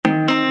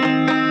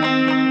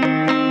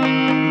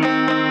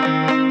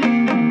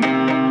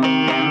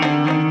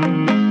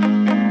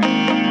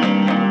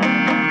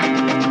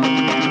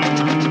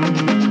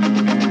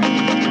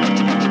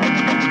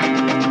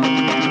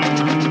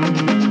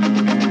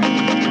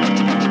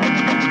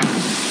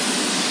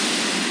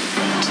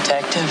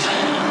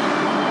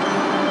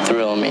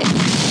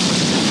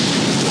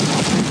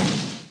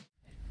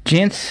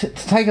Gents, to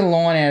take a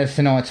line out of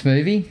tonight's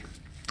movie,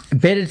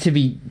 better to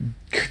be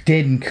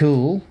dead and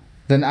cool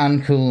than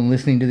uncool and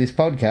listening to this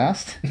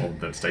podcast. Well,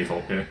 that's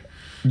default, yeah.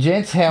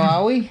 Gents, how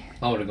are we?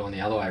 I would have gone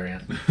the other way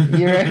around.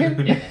 You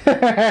reckon?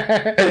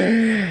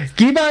 Yeah.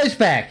 Gibbo's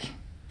back.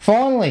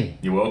 Finally.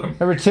 You're welcome.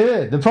 A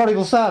return. The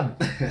prodigal son.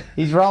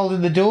 He's rolled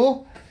in the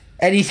door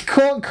and he's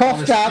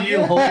coughed up.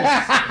 Steel horse.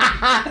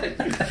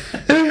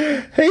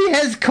 He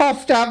has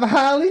coughed up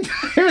Harley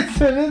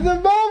Davidson as the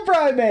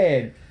Marlboro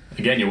Man.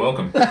 Again, you're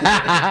welcome.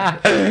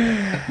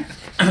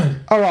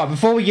 Alright,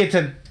 before we get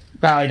to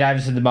Harley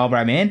Davidson, the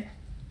Marlboro Man,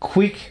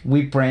 quick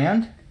whip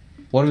round.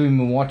 What have we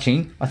been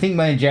watching? I think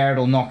me and Jared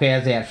will knock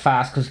ours out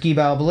fast because,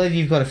 Gibbo, I believe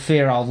you've got a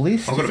fair old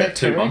list. I've got about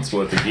 2 months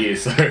worth of gear,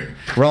 so...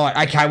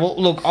 Right, okay,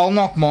 well, look, I'll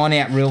knock mine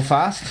out real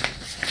fast.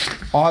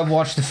 I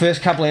watched the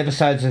first couple of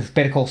episodes of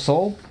Better Call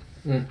Saul.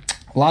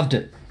 Loved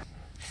it.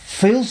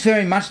 Feels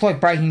very much like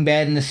Breaking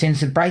Bad in the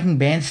sense that Breaking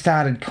Bad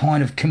started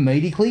kind of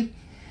comedically,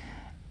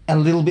 a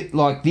little bit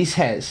like this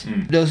has.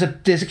 There's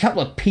a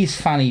couple of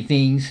piss funny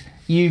things.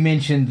 You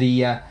mentioned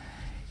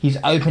his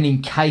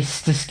opening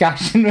case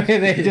discussion where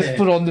they just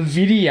put on the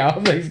video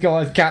of these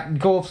guys cutting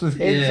corpses'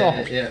 heads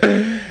off.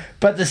 Yeah.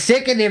 But the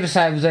second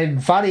episode was even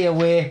funnier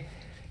where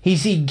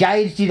he's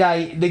engaged in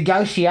a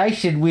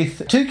negotiation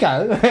with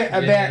Tuco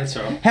about that's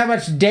right. how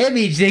much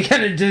damage they're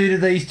going to do to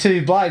these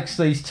two blokes,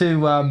 these two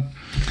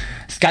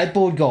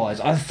skateboard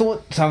guys. I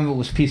thought some of it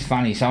was piss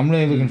funny, so I'm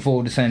really looking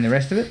forward to seeing the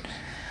rest of it.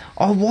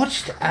 I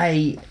watched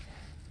a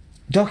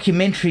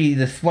documentary,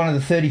 one of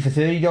the 30 for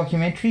 30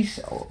 documentaries.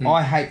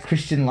 I Hate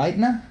Christian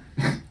Leitner.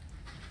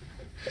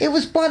 It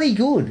was bloody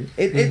good.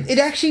 It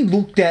actually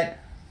looked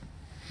at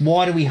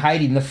why do we hate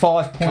him, the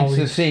 5 points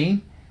of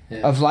thing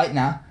of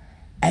Leitner,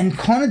 and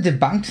kind of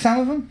debunked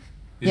some of them.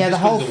 The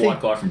whole thing. The white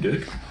guy from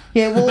Duke.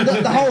 Yeah, well,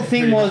 the whole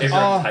thing was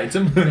everyone hates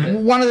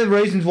him. one of the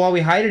reasons why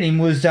we hated him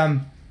was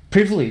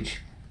privilege.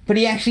 But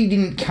he actually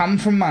didn't come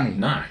from money.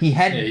 No. He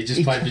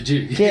just played for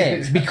Duke.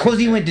 Yeah, because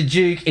he went to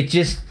Duke, it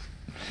just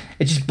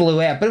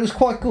blew out. But it was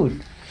quite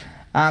good.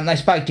 They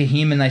spoke to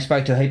him and they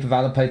spoke to a heap of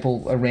other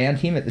people around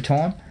him at the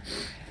time.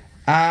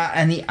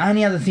 And the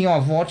only other thing I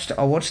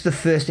watched the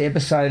first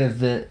episode of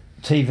the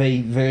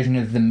TV version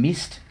of The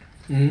Mist.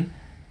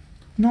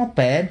 Not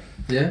bad.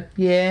 Yeah?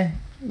 Yeah,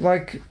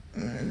 like,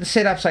 the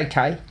setup's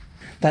okay.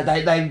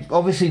 They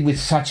obviously, with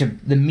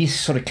the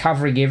Mist sort of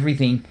covering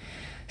everything,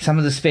 some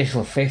of the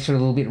special effects are a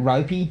little bit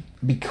ropey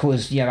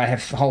because, they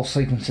have whole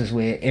sequences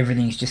where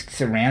everything's just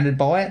surrounded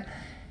by it.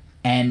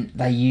 And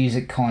they use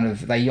it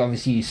they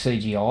obviously use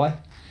CGI,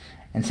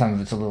 and some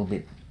of it's a little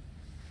bit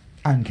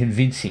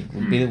unconvincing,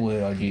 would be the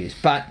word I'd use.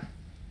 But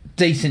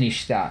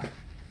decent-ish start.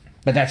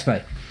 But that's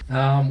me.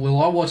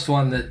 Well, I watched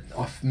one that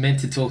I meant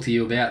to talk to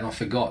you about and I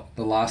forgot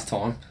the last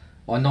time.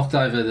 I knocked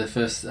over the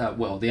first,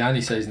 the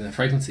only season of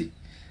Frequency.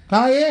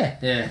 Oh, yeah.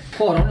 Yeah.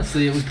 Quite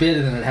honestly, it was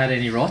better than it had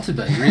any right to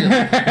be, really.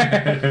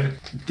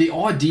 The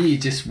idea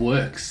just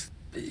works.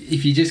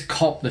 If you just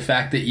cop the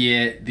fact that,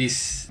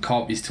 this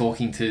cop is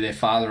talking to their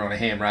father on a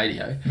ham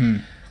radio,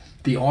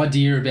 the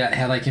idea about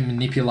how they can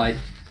manipulate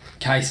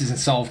cases and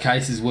solve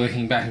cases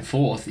working back and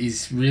forth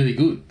is really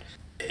good.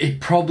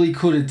 It probably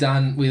could have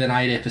done with an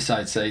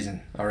 8-episode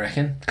season, I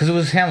reckon. Because it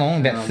was how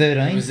long? About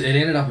 13? It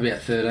ended up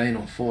about 13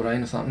 or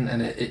 14 or something,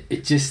 and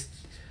it just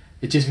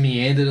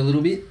meandered a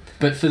little bit.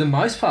 But for the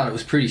most part, it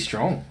was pretty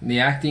strong. The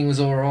acting was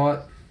all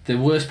right. The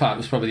worst part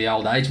was probably the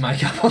old age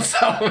makeup on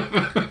some of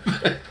them.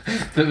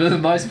 But for the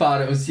most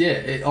part, it was,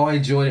 I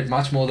enjoyed it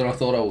much more than I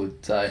thought I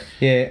would. So,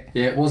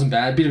 it wasn't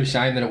bad. A bit of a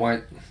shame that it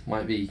won't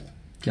be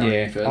going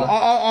any further.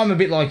 I'm a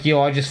bit like you.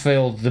 I just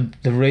feel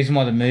the reason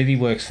why the movie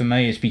works for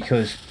me is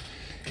because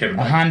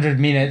 100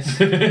 minutes.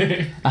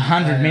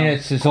 100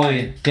 minutes is all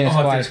you...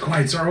 Dennis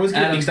Quaid. Sorry, I was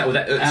getting mixed up with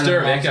that.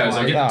 Stir of Echoes.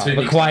 I get the two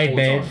mixed up all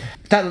the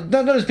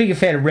time. Not as big a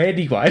fan of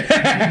Randy Quaid.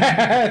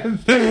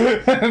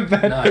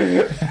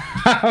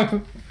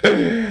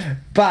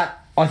 But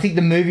I think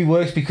the movie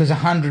works because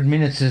 100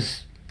 minutes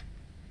is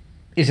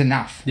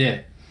enough.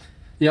 Yeah.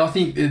 I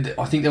think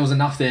there was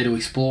enough there to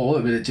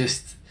explore, but it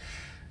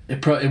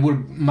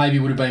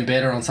would have been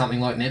better on something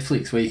like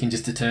Netflix where you can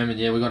just determine,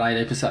 we've got 8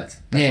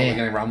 episodes. That's what we're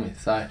going to run with.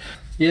 So,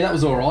 that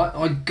was all right.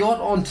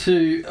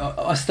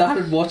 I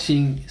started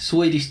watching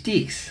Swedish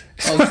Dicks.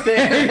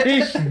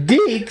 Swedish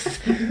Dicks?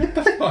 What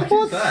the fuck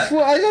is that? Is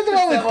that the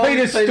one with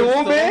Peter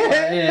Stormare?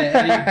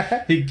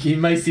 Yeah. He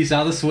meets this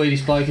other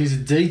Swedish bloke who's a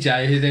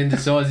DJ who then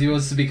decides he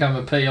wants to become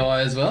a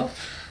PI as well.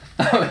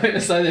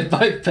 So they're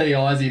both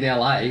PIs in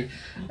LA.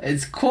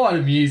 It's quite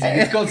amusing.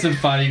 It's got some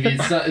funny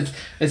bits.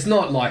 It's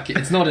not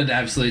an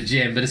absolute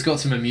gem, but it's got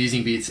some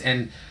amusing bits.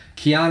 And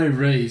Keanu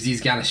Reeves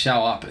is going to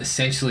show up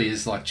essentially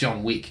as like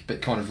John Wick,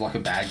 but kind of like a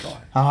bad guy.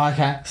 Oh,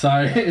 okay. So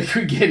it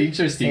could get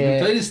interesting.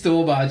 Yeah. Peter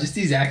Stormare, just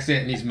his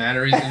accent and his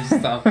mannerisms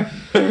and stuff,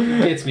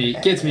 gets me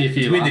a few.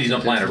 It's weird that he's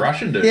not playing a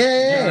Russian dude.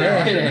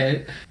 Yeah.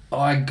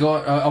 I've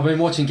been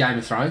watching Game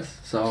of Thrones,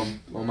 so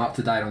I'm up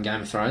to date on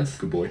Game of Thrones.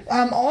 Good boy.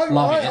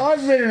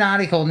 I've read an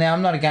article. Now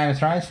I'm not a Game of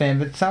Thrones fan,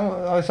 but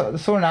I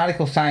saw an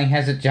article saying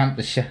has it jumped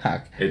the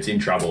shark? It's in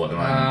trouble at the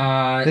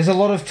moment. There's a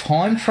lot of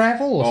time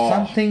travel or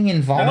something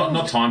involved. No,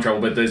 not time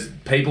travel, but there's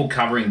people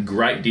covering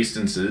great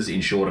distances in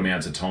short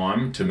amounts of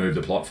time to move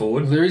the plot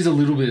forward. There is a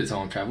little bit of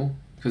time travel.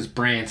 Because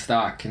Bran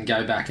Stark can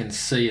go back and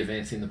see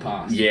events in the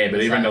past. Yeah, but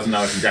everyone doesn't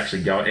know if he's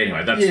actually going.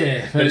 Anyway, but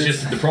it's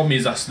just the problem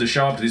is the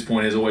show up to this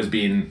point has always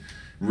been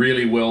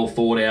really well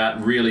thought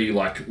out, really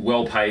like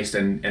well paced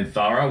and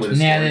thorough with the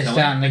now they're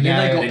starting to go.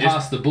 They got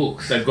past the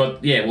books. They've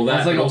got they don't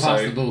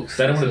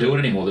want to do it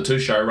anymore. The two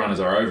showrunners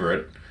are over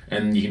it.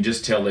 And you can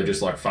just tell they're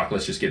just like, fuck,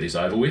 let's just get this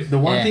over with. The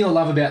one thing I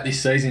love about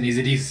this season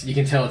is you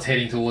can tell it's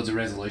heading towards a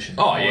resolution.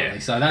 Oh, yeah.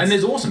 So and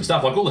there's awesome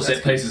stuff. Like all the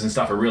set pieces and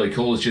stuff are really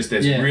cool. It's just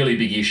there's really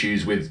big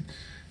issues with,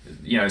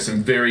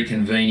 some very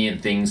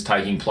convenient things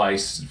taking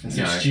place.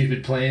 Some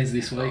stupid plans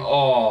this week.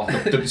 Oh,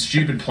 the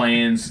stupid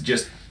plans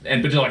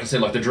but like I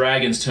said, like the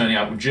dragons turning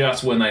up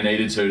just when they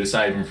needed to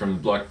save them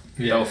from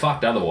they were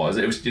fucked otherwise.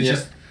 It's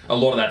just a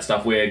lot of that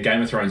stuff where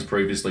Game of Thrones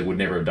previously would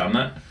never have done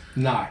that.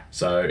 No.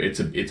 So it's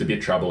a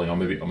bit troubling.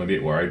 I'm a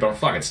bit worried, but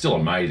fuck, it's still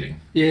amazing.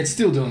 Yeah, it's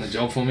still doing the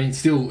job for me. It's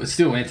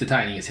still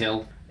entertaining as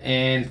hell.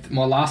 And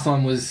my last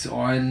one was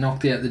I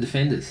knocked out the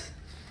Defenders.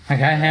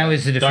 Okay, how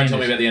is the Defenders? Don't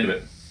tell me about the end of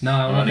it. No,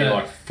 I'm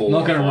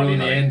not going to ruin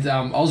the end.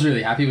 I was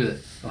really happy with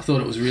it. I thought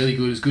it was really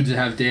good. It was good to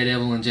have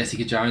Daredevil and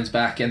Jessica Jones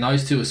back, and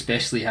those two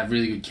especially have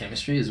really good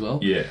chemistry as well.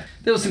 Yeah.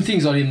 There were some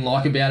things I didn't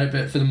like about it,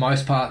 but for the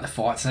most part, the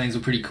fight scenes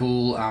were pretty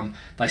cool.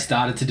 They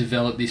started to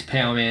develop this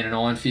Power Man and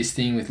Iron Fist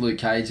thing with Luke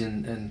Cage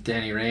and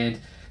Danny Rand.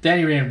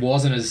 Danny Rand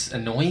wasn't as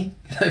annoying.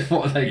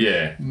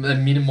 They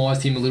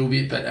minimised him a little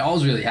bit, but I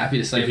was really happy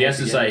to see him. If he has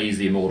to say he's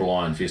the immortal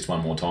Iron Fist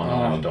one more time,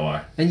 I'll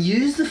die. And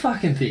use the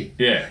fucking thing.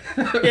 Yeah.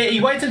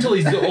 He waits until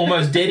he's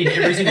almost dead in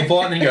every single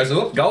fight and then he goes,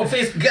 oh, Gold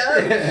Fist,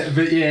 go!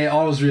 But yeah,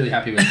 I was really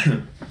happy with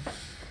it.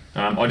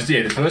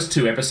 The first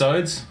two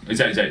episodes... Is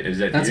that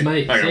That's you?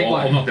 me. Okay, well,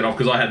 I'll knock that off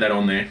because I had that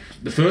on there.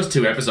 The first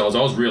two episodes,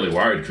 I was really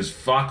worried because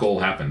fuck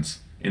all happens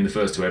in the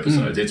first two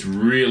episodes. It's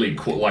really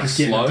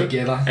slow,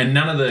 together. And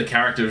none of the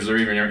characters are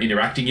even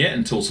interacting yet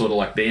until sort of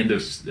like the end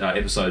of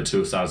episode 2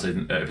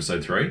 of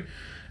episode 3.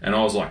 And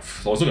I was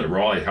looking at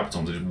Riley a couple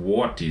times.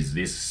 What is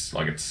this?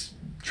 Like, it's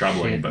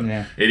troubling.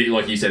 It,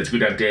 like you said, it's good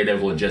to have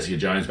Daredevil and Jessica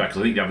Jones back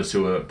because I think the other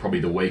two are probably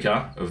the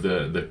weaker of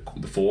the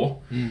four.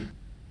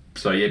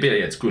 So yeah,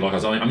 it's good. Like I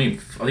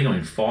think I'm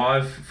in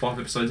five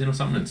episodes in or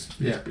something.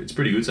 It's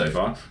pretty good so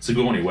far.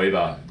 Sigourney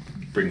Weaver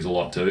brings a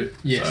lot too.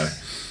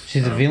 Yes. So,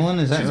 she's a villain,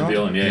 is that right? She's a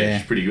villain, yeah.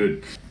 She's pretty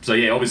good. So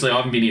yeah, obviously I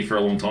haven't been here for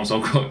a long time,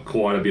 so I've got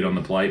quite a bit on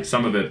the plate.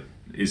 Some of it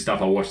is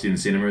stuff I watched in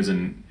cinemas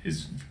and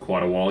is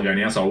quite a while ago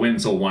now. So I went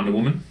and saw Wonder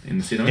Woman in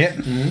the cinemas. Yep.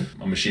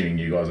 Mm-hmm. I'm assuming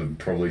you guys have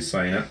probably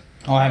seen it.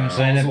 I haven't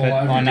seen it, but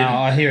I know.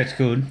 I hear it's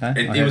good.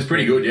 It was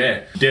pretty good,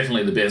 yeah.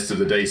 Definitely the best of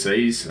the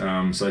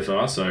DCs so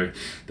far. So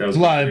that was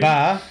low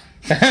bar.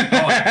 Very,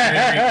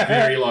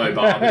 very low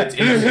bar, but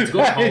it's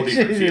got a whole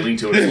different feeling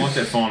to it. It's like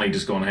they've finally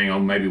just gone, hang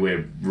on, maybe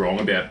we're wrong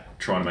about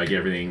trying to make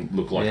everything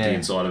look like the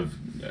inside of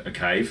a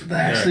cave. They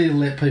actually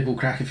let people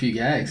crack a few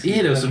gags.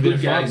 Yeah, there was some good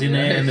gags in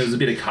there, and there was a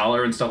bit of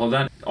colour and stuff like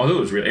that. I thought it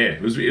was really,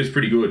 it was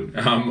pretty good.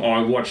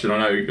 I watched it. I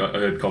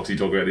heard Coxie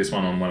talk about this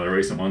one on one of the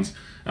recent ones,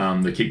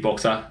 the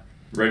Kickboxer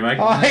remake.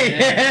 Oh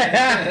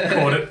yeah,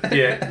 caught it.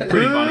 Yeah,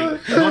 pretty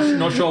funny.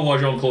 Not sure why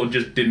Jean-Claude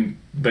just didn't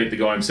beat the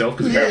guy himself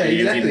because apparently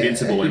he's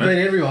invincible in it. But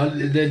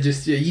everyone, they're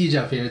just you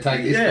jump in and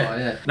take this guy.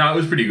 Yeah. No, it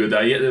was pretty good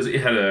though. Yeah,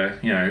 it had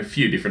a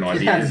few different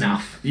ideas. It had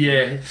enough.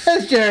 Yeah.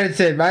 As Jared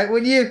said, mate,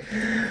 when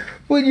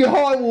your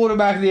high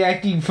watermark the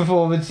acting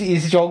performance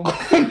is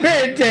Jean-Claude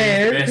Van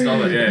Damme, best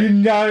of it, yeah. You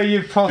know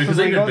you've possibly because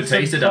even got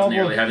Batista doesn't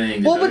really have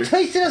anything to do. Well,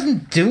 Batista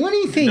doesn't do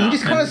anything. No, he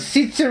just kind of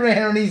sits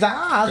around on his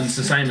ass. And it's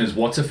the same as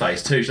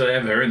What's-Her-Face too. So they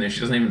have her in there. She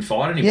doesn't even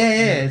fight anymore.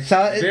 Yeah.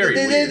 So very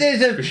weird.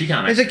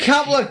 There's a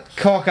couple of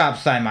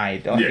cock-ups they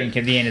made, I think,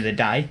 at the end of the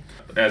day.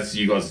 As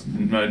you guys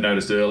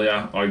noticed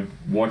earlier, I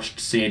watched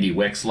Sandy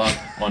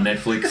Wexler on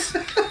Netflix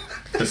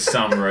for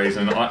some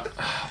reason.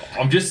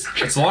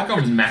 It's like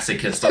I'm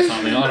masochist or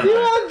something. I don't know. You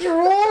are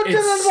drawn to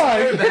the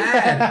so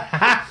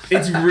bad.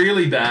 It's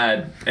really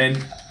bad,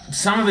 and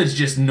some of it's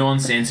just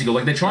nonsensical.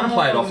 Like they're trying to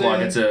play it off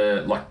like it's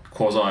a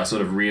quasi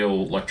sort of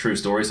real true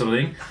story sort of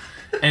thing.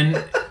 And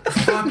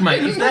fuck,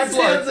 mate, if that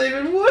bloke sounds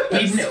even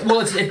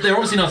worse. They're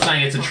obviously not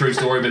saying it's a true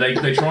story, but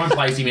they try and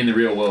place him in the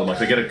real world. Like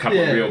they get a couple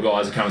of real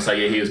guys that come and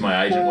say, "Yeah, he was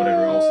my agent,"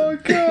 whatever else.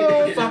 And,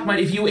 God. Fuck, mate,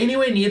 if you were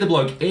anywhere near the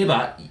bloke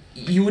ever,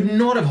 you would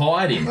not have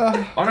hired him.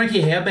 I don't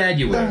care how bad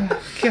you were.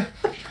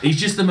 He's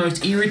just the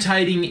most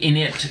irritating,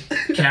 inept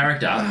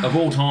character of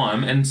all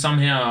time, and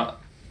somehow,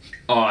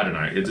 I don't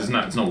know. It's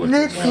not worth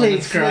it.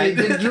 Netflix, great.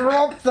 You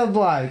dropped the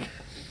bloke.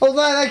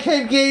 Although they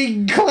keep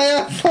getting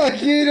clowns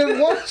like you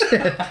to watch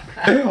it.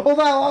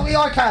 Although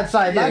I can't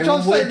say much.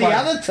 I've seen the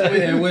other two.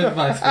 Yeah, we've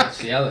both watched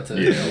the other two.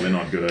 Yeah, we're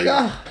not good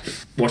either.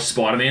 Watched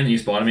Spider-Man, the new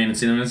Spider-Man in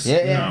cinemas.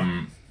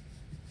 Yeah.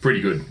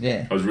 Pretty good.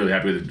 Yeah. I was really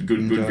happy with it.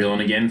 Good villain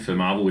again for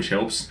Marvel, which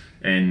helps.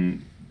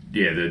 And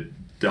yeah,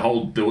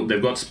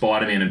 they've got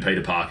Spider-Man and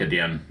Peter Parker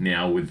down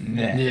now with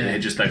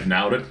they've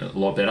nailed it a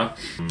lot better.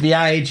 The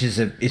age is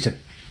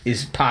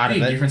part of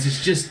Big it. difference.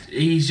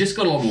 He's just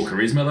got a lot more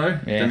charisma though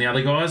than the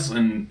other guys,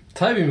 and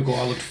Tobey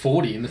Maguire looked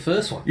 40 in the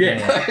first one.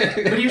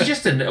 but he was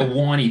just a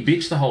whiny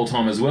bitch the whole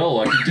time as well.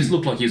 Like he just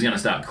looked like he was going to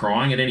start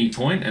crying at any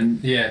point, and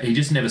he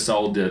just never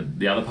sold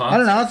the other parts. I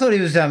don't know. I thought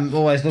he was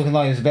always looking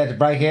like he was about to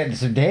break out into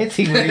some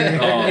dancing when he his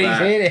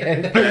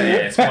head out.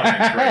 Yeah,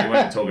 Spider-Man 3. We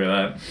won't talk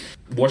about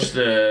that. Watched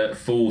the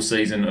full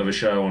season of a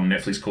show on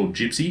Netflix called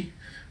Gypsy.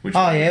 Which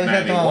was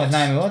that the one with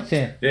Naomi Watts?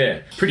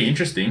 Yeah, pretty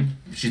interesting.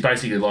 She's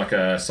basically like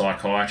a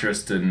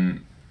psychiatrist,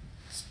 and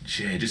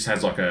she just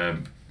has like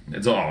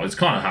it's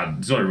kind of hard.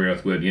 It's not a real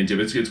word to get into,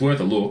 but it's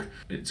worth a look.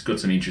 It's got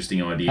some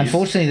interesting ideas.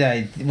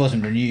 Unfortunately, it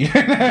wasn't renewed.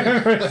 No,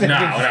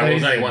 it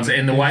was only once.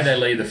 And the way they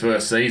leave the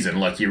first season,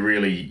 like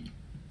the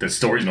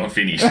story's not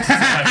finished. It's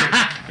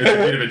a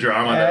bit of a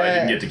drama that they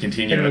didn't get to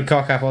continue. Bit of a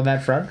cock up on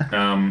that front.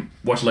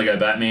 Watch Lego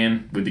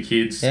Batman with the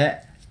kids.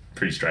 Yeah.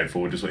 Pretty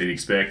straightforward, just what you'd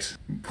expect.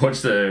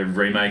 Watch the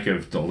remake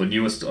of the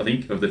newest, I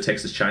think, of the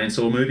Texas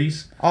Chainsaw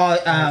movies.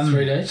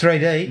 3D?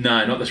 3D?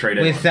 No, not the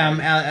 3D with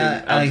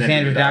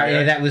Alexandra Daddario.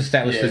 Yeah, that was the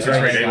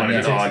 3D one.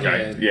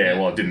 one. Yeah,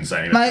 well, it didn't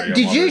say anything. Mate,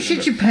 did you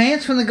shit your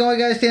pants when the guy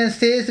goes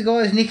downstairs? The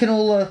guy's nicking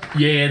all the...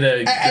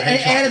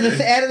 out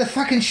of the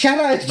fucking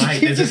shadows.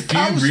 Mate, it just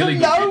comes from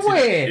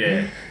nowhere.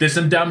 Yeah, there's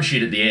some dumb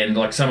shit at the end,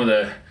 like some of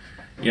the,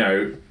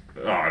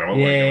 I don't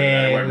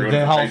know.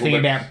 The whole thing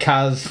about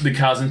cuz. The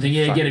cousin thing,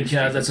 getting cuz,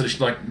 that sort of shit.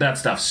 Like, that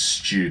stuff's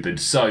stupid,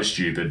 so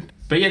stupid.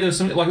 But there was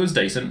some, like, it was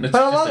decent. But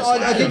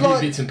I did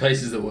like bits and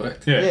pieces that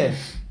worked. Yeah,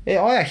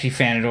 I actually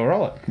found it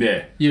alright.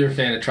 Yeah. You were a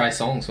fan of Trey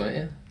Songz, weren't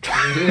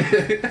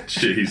you?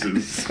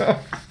 Jesus.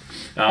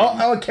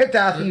 I kept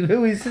asking,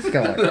 who is this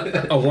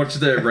guy? I watched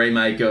the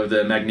remake of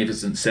The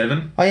Magnificent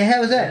Seven. Oh, yeah,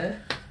 how was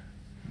that?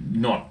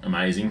 Not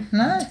amazing.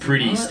 No? It's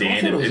pretty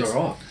standard. I thought it was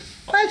alright.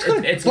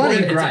 It's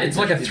bloody great. It's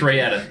like a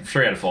 3 out of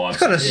 5. It's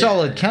got a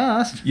solid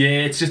cast. Yeah,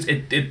 it's just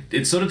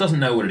it sort of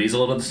doesn't know what it is a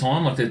lot of the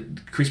time.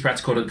 Like Chris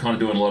Pratt's kind of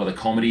doing a lot of the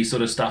comedy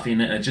sort of stuff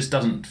in it, and it just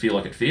doesn't feel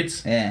like it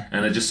fits. Yeah.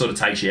 And it just sort of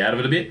takes you out of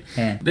it a bit.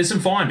 Yeah. There's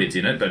some fine bits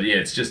in it, but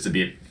it's just a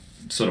bit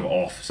sort of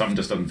off. Something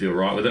just doesn't feel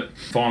right with it.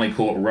 Finally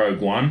caught Rogue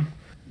One.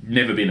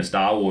 Never been a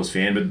Star Wars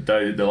fan, but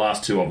the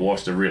last two I've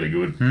watched are really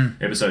good.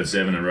 Episode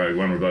 7 and Rogue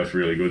One were both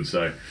really good,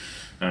 so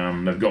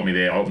they've got me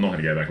there. I'm not going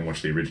to go back and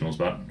watch the originals,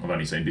 but I've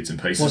only seen bits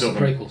and pieces What's of the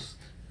them. prequels?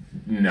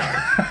 No,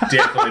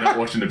 definitely not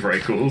watching the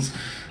prequels.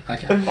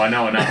 Okay. I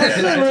know enough That's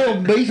about the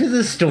that. real meat of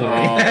the story.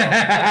 Mate,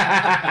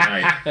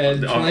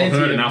 I've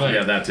heard enough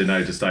about that to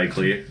know to stay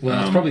clear.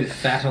 Well, it's probably the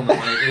fat on the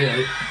meat,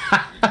 really.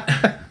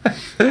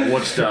 I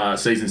watched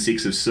season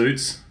 6 of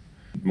Suits.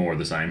 More of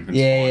the same.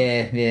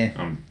 It's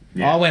fine.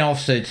 I went off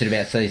Suits at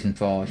about season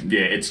 5. Yeah,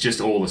 it's just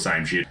all the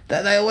same shit.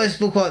 They always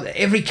look like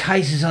every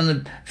case is on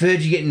the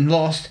verge of getting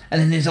lost,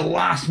 and then there's a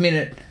last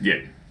minute.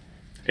 Yeah.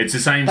 It's the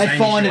same. They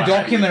find a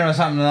document or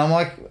something, and I'm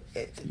like,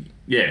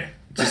 yeah,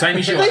 it's the same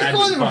issue. These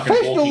guys are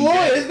professional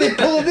lawyers. They're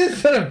pulling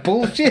this sort of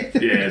bullshit.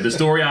 Yeah, the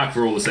story arc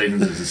for all the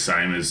seasons is the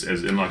same as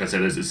and like I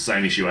said, it's the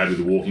same issue I had with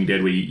The Walking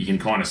Dead, where you can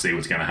kind of see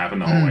what's going to happen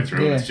the whole way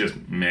through. Yeah. It's just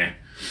meh,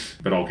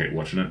 but I'll keep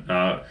watching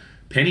it.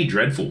 Penny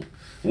Dreadful.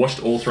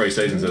 Watched all 3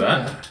 seasons of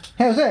that.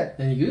 How's that?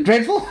 Any good?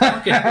 Dreadful?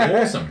 Fucking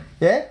awesome.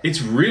 Yeah?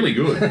 It's really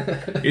good.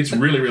 It's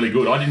really, really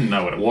good. I didn't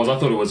know what it was. I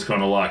thought it was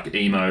kind of like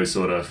emo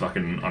sort of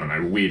fucking, I don't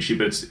know, weird shit,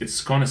 but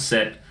it's kind of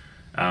set...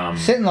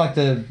 set in like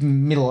the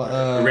middle...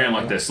 around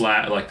like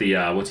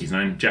the what's his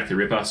name? Jack the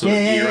Ripper sort of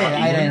era.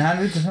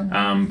 1800s or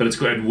something. But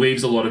it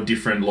weaves a lot of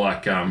different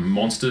like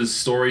monsters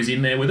stories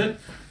in there with it.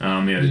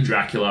 There's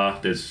Dracula,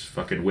 there's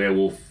fucking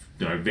werewolf,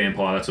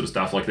 vampire, that sort of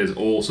stuff. Like there's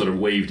all sort of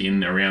weaved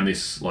in around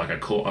this like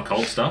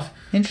occult stuff.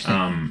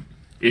 Interesting.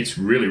 It's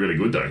really, really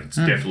good though. It's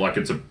definitely like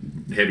it's a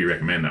heavy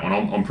recommend that one.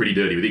 I'm pretty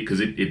dirty with it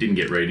because it didn't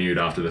get renewed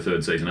after the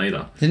 3rd season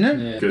either.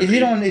 Didn't it? Yeah. Is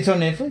it on? It's on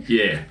Netflix.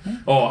 Yeah.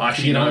 Oh,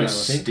 actually no,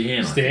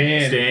 Stan.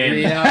 Stan.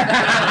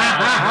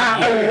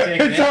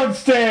 It's on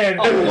Stan.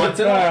 I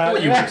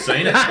thought you would have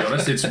seen it. To be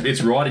honest,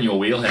 it's right in your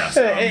wheelhouse.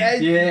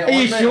 Yeah. Are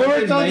you sure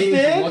it's on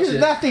Stan? Because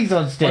nothing's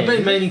on Stan. I've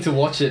been meaning to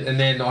watch it, and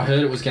then I heard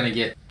it was going to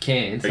get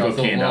canned. They So I got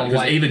thought, canned well, up I'll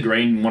because wait. Eva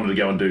Green wanted to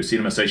go and do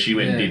cinema, so she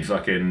went and Yeah. did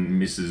fucking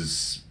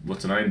Mrs.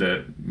 What's her name?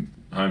 The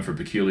Home for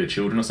Peculiar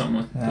Children or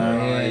something like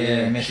that.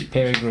 yeah. Miss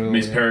Peregrine.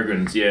 Miss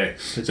Peregrine's, yeah.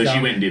 So she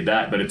went and did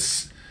that, but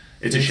it's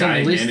a It's on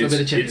shame, the list, man. I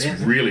better check It's it out.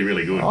 really,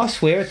 really good. I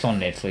swear it's on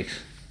Netflix.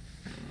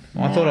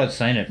 I thought I'd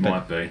seen it, but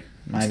Might be. It's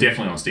maybe.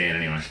 definitely on Stan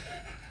anyway.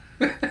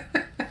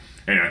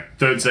 Anyway,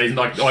 3rd season.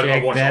 Like I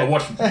Check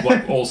watched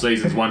like all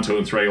seasons 1, 2,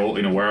 and 3 all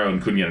in a row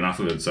and couldn't get enough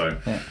of it. So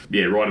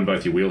yeah, right in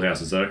both your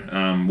wheelhouses though.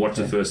 Watched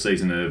the 1st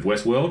season of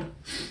Westworld.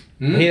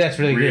 yeah, that's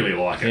really good. Really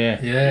like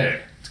it. Yeah.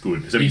 It's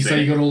good. So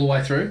you got all the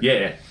way through?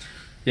 Yeah.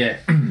 Yeah,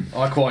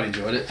 I quite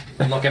enjoyed it.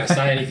 I'm not going to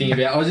say anything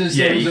about it. I was just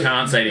You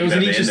can't say anything It was about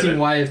an the end of interesting it.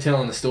 way of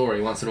telling the story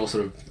once it all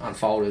sort of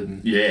unfolded.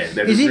 And Yeah.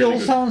 That Is was it really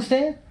also good. on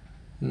Stan?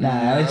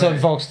 No, it's on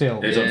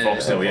Foxtel. It's on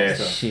Foxtel, yeah.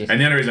 Shit.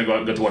 And the only reason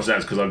I got to watch that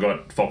is because I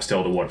got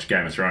Foxtel to watch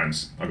Game of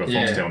Thrones. I got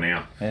Foxtel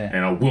now,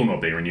 and I will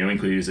not be renewing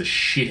because it is a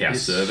shithouse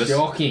service.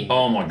 Shocking.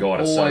 Oh my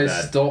god, it's Always so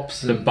bad.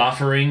 stops. The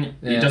buffering.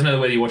 It doesn't matter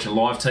whether you're watching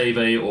live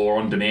TV or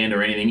on demand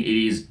or anything. It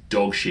is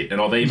dog shit.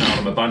 And I've emailed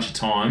them a bunch of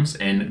times,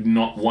 and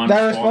not one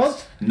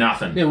response.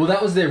 Nothing. Yeah, well,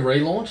 that was their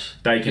relaunch.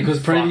 They can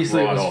because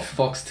previously right it was off.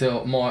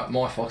 Foxtel, my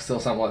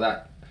Foxtel, something like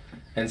that,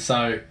 and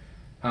so.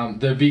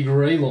 The big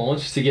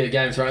relaunch to get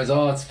Game of Thrones.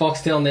 Oh, it's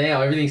Foxtel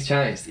now. Everything's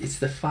changed. It's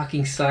the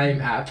fucking same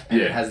app, and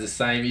it has the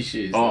same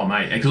issues. Oh,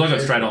 mate, because I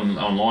got straight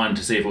online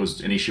to see if it was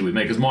an issue with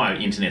me because my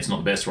internet's not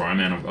the best where I'm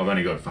at. I've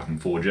only got fucking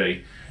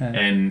 4G,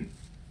 and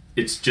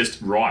it's just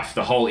rife.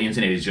 The whole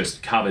internet is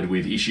just covered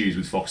with issues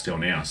with Foxtel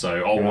now.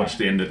 So I'll watch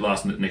the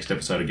next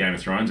episode of Game of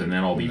Thrones, and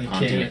then I'll be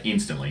punting it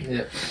instantly.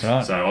 Yep.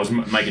 Right. So I was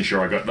making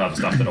sure I got the other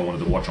stuff that I wanted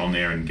to watch on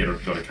there and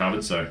got it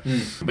covered. So,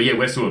 but yeah,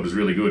 Westworld was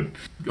really good.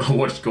 I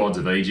watched Gods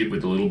of Egypt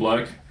with the little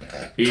bloke.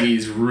 It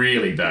is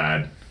really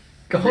bad.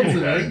 Gods Really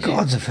of bad. Egypt.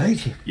 Gods of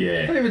Egypt. I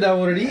Yeah, don't even know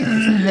what it is.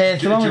 Yeah,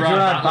 it's along with Gerard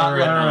Gerard Butler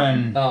Butler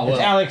and, and oh, well. it's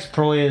Alex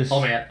Proyas.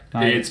 I'm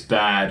out. it's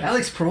bad.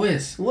 Alex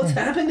Proyas. What's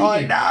happened to I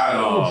you?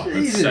 know. Oh, it's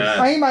Jesus.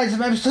 sad. He made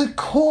some absolute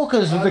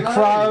corkers with I The know.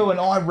 Crow and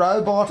I,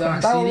 Robot.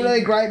 Dark They were City. really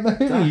great Dark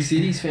movies.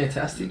 City's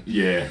fantastic.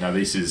 Yeah, no,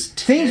 this is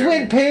Things terrible.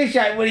 went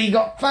pear-shaped when he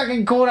got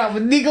fucking caught up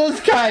with Nicolas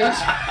Cage.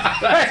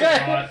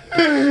 Right.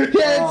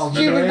 Yeah, Oh,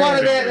 stupid man. one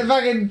about the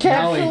fucking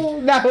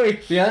capsule. No,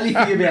 The only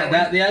thing about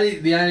that,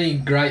 the only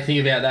great thing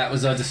about that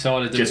was I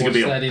decided to Jessica watch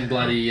Biel. that in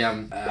bloody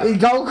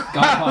Gold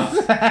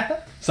Pass. Pass.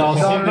 So I was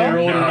sitting there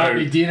ordering No. up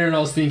my dinner and I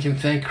was thinking,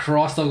 thank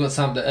Christ I've got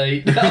something to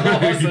eat.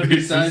 Otherwise I'd be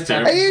This so is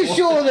terrible. Are you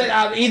sure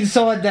that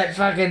inside that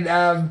fucking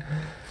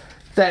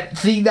that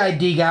thing they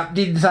dig up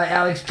didn't say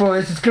Alex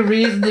Proyas'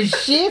 career's in the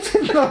shit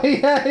in the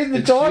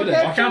It time should've.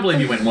 I capsule? can't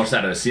believe you went and watched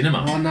that at a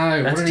cinema. Oh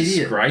no, That's what an idiot.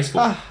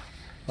 disgraceful. Oh,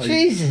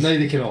 Jesus.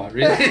 Neither can I,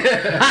 really.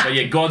 But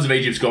yeah, Gods of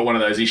Egypt's got one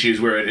of those issues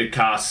where it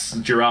casts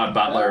Gerard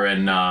Butler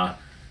and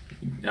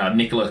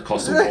Nicola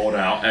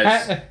Costa-Waldau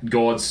as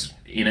gods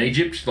in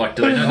Egypt. Like,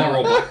 do they know they're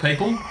all black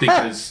people?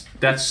 Because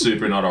that's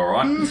super not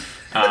alright.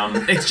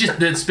 It's just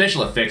the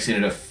special effects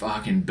in it are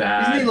fucking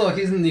bad.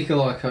 Isn't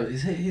Nikolai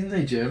isn't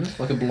he German?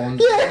 Like a blonde?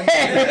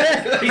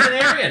 He's an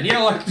Aryan,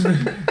 yeah, like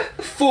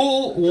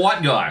full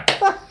white guy.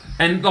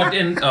 And no,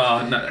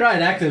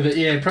 Great actor, but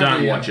yeah,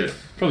 probably don't watch it.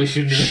 Probably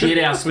shouldn't. Shit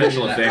out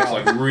special That effects,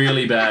 role. like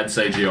really bad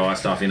CGI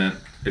stuff in it.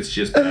 It's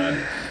just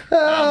bad.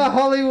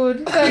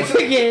 Hollywood. Thanks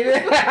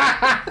again.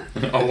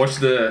 I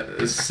watched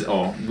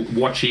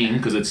watching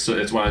because it's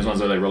one of those ones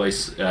where they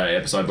release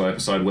episode by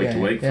episode, week to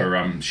week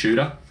for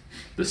Shooter,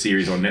 the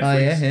series on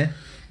Netflix. Oh, yeah.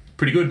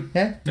 Pretty good.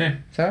 Yeah. Yeah.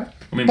 Sorry?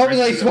 I mean, Bobby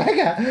Lee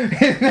Swagger.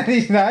 Isn't that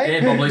his name?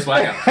 Yeah, Bob Lee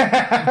Swagger.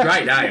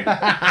 Great name.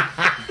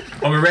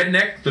 I'm a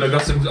redneck, but I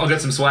got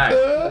some swag.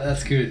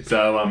 That's good.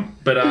 So,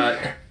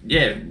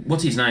 yeah,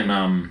 what's his name?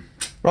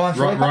 Ryan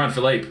Phillippe. Ryan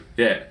Phillippe.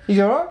 Yeah, He's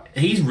alright?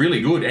 he's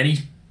really good, and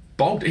he's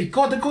bold.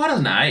 God, the guy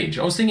doesn't age.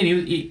 I was thinking he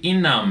was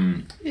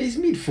in He's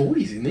mid-40s,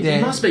 isn't he? Yeah.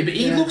 He must be, but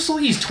he looks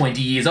like he's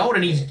 20 years old,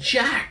 and he's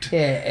jacked.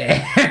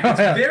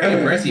 Yeah. Very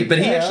impressive, but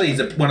he actually is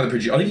one of the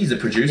producers. I think he's a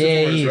producer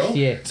Yeah, for it he as is, well.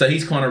 yeah. So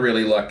he's kind of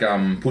really like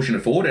pushing it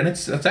forward, and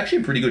it's actually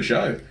a pretty good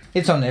show.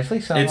 It's on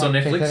Netflix. So It's I on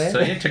might check Netflix, that so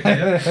out. yeah, check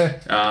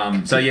that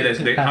out. So yeah,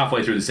 they're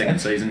halfway through the second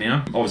season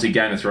now. Obviously,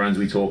 Game of Thrones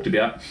we talked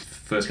about.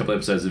 First couple of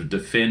episodes of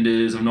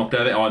Defenders I've knocked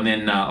over. Oh, and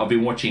then I've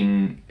been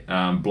watching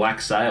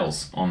Black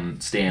Sails on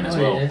Stan as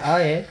well. yeah. Oh,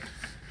 yeah.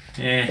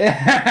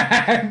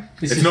 Yeah.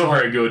 It's not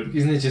very good.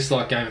 Isn't it just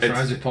like Game of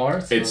Thrones with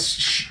pirates? It's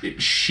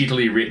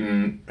shittily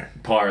written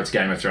Pirates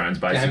Game of Thrones,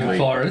 basically. Game of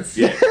Pirates.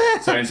 Yeah.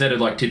 So instead of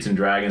like tits and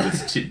dragons,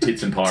 it's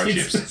tits and pirate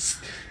ships.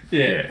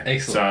 Yeah,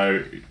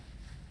 excellent.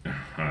 So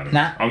I don't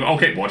Nah. know. I'll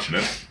keep watching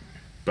it,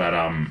 but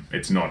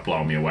it's not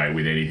blowing me away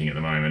with anything at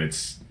the moment.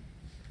 It's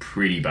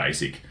pretty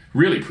basic.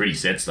 Really pretty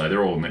sets though.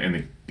 They're all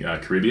in the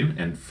Caribbean,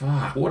 and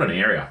fuck, what an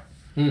area.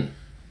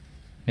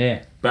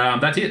 Yeah. But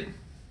that's it.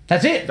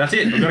 That's it. That's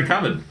it. I've got it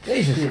covered.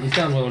 Jesus. Yeah, you've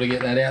done well to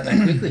get that out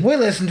that quickly. We're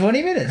less than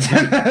 20 minutes.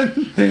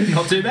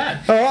 Not too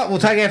bad. All right, we'll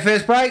take our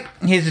first break.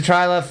 Here's the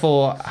trailer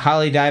for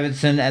Harley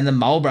Davidson and the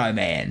Marlboro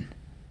Man.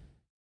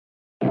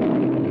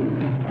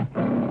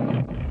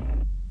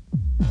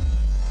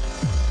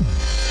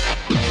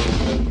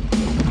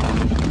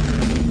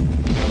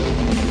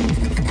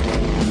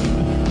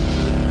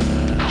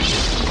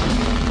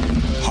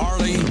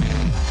 Harley.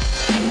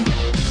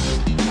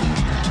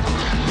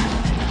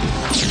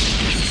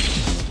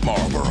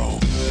 Marlboro.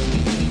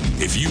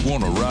 If you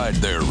want to ride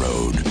their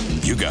road,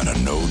 you gotta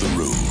know the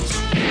rules.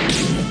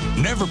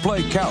 Never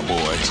play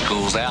cowboy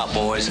School's out,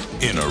 boys.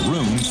 in a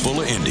room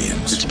full of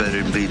Indians. It's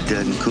better to be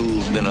dead and cool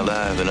than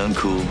alive and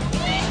uncool.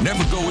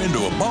 Never go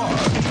into a bar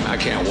I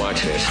can't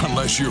watch this.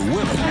 unless you're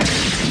willing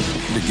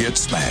to get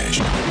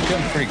smashed.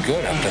 Doing pretty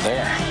good up to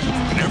there.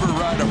 Never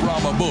ride a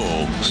Brahma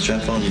bull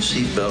Strap on your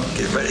seatbelt,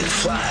 get ready to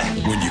fly.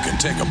 when you can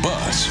take a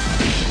bus.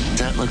 Does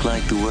that look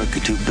like the work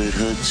of two-bit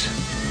hoods?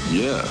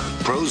 Yeah,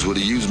 pros would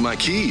have used my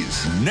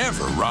keys.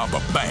 Never rob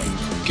a bank.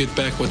 Get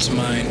back what's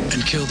mine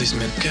and kill these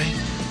men, okay?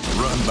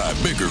 run by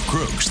bigger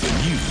crooks than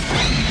you.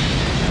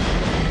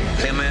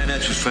 Hey, man,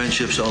 that's what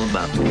friendship's all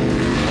about.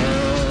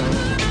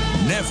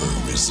 Never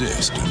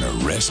resist an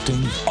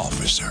arresting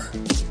officer.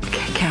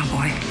 Okay,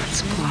 cowboy,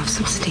 let's blow off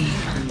some steam.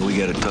 We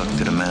gotta talk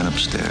to the man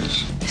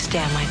upstairs.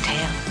 Stand my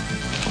tail.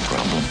 No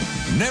problem.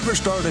 Never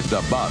start at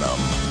the bottom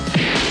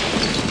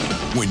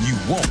when you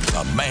want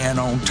the man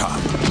on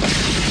top.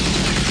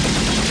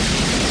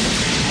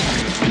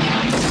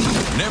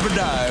 Never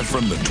dive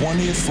from the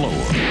 20th floor.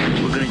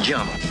 We're gonna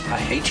jump. I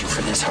hate you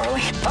for this,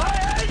 Harley.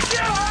 I hate you,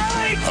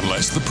 Harley!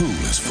 Unless the pool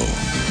is full.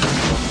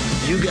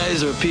 You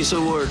guys are a piece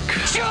of work.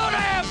 Shoot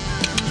him!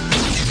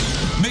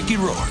 Mickey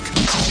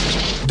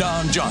Rourke,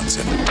 Don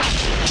Johnson,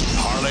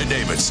 Harley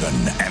Davidson,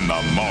 and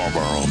the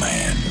Marlboro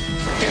Man.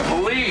 I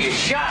can't believe you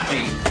shot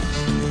me.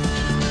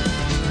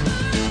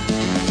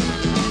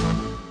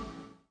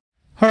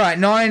 All right,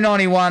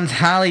 1991's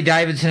Harley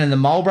Davidson and the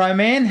Marlboro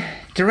Man,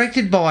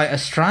 directed by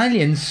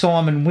Australian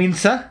Simon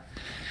Windsor.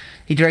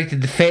 He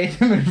directed The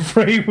Phantom and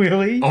Free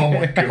Willy. Oh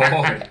my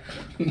god.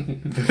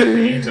 The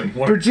Phantom.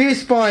 What?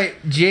 Produced by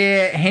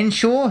Jer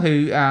Henshaw,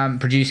 who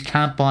produced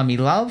Can't Buy Me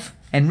Love,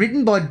 and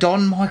written by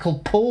Don Michael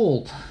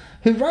Paul,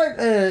 who wrote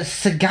a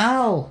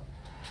Seagal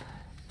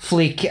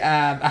flick,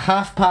 A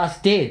Half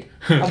Past Dead.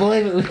 I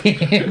believe it was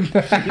him.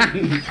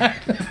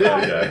 There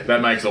we go.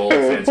 That makes all the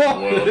sense in the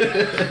world.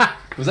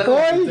 Was that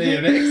like the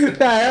DMX? No,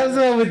 that was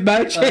the one with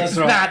Mo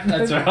Chestnut.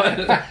 That's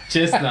right.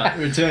 Chestnut.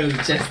 Return of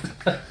the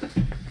Chestnut.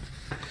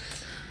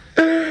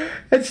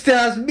 It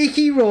stars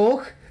Mickey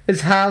Rourke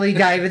as Harley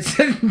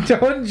Davidson,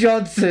 Don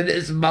Johnson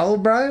as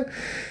Marlboro,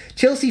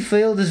 Chelsea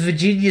Field as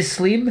Virginia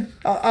Slim.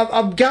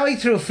 I'm going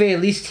through a fair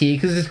list here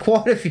because there's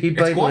quite a few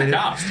people. It's quite in a it.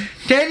 cast.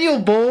 Daniel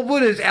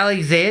Baldwin as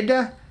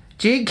Alexander,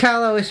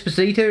 Giancarlo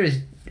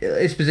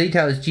Esposito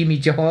as Jimmy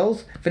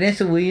Giles,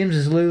 Vanessa Williams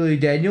as Lulu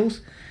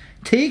Daniels,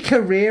 Tia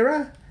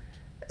Carrera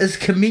as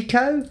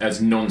Kamiko, As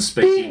Big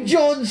non-speaking.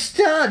 John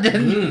Studd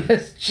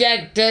as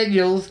Jack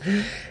Daniels,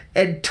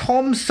 and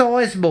Tom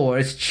Sizemore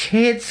as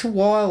Chance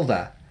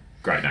Wilder.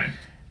 Great name.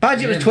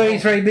 Budget was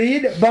 23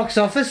 million, box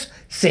office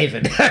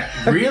 7.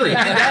 Really? Is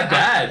that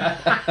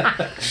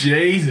bad?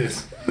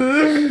 Jesus.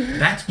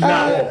 That's more.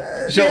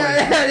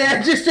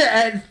 Now, just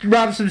to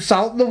rub some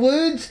salt in the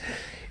wounds,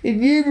 in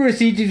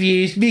numerous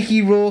interviews,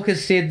 Mickey Rourke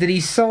has said that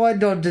he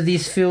signed on to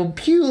this film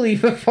purely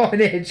for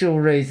financial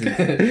reasons.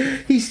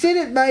 He said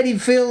it made him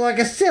feel like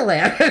a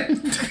sellout.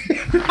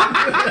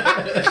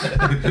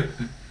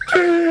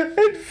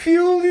 And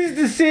fueled his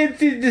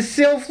descent into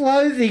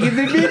self-loathing in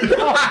the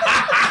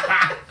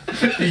midnight.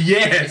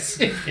 Yes.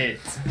 And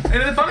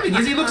the funny thing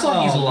is, he looks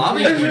like he's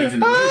loving it when he's in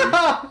the movie.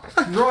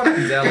 Right up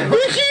his alley.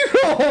 Mickey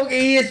Rourke,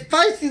 he has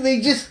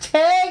basically just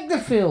tagged the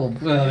film.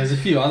 Well, there's a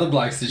few other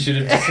blokes that should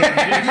have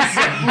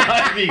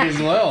been as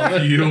well.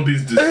 Fueled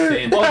his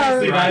descent.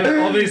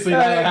 Obviously, they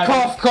were happy.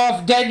 Cough,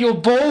 cough, Daniel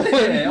Baldwin.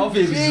 Yeah,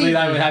 obviously they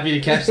were happy to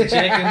cash the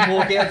check and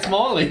walk out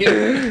smiling.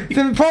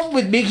 The problem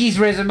with Mickey's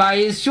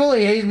resume is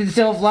surely he's been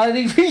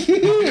self-loathing for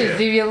years,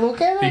 if you look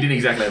at He it. didn't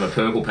exactly have a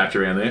purple patch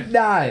around there.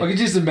 I No. could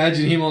just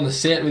imagine him on the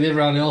set with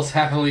everyone else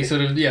happily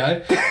sort of,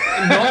 not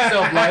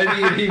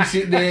self-loathing and him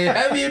sitting there,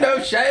 have you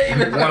no shame?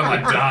 What have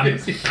I done?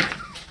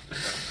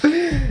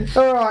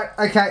 Alright,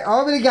 okay,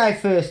 I'm going to go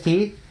first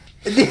here.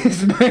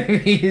 This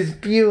movie is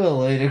pure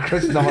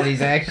ludicrous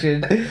 90s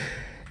action. And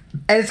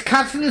it's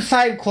cut from the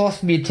same cloth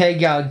from your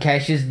Tango and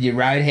Cashes and your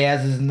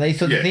Roadhouses and these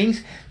sorts of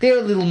things. They're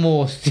a little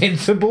more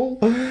sensible,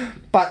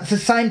 but it's the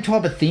same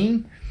type of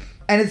thing.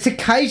 And it's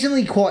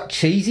occasionally quite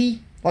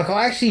cheesy. Like,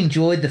 I actually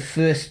enjoyed the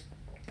first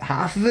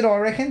half of it, I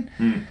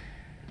reckon.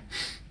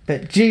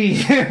 But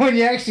geez, when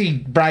you actually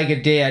break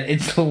it down,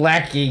 it's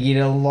lacking in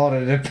a lot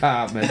of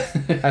departments,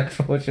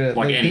 unfortunately.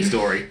 Like any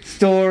story.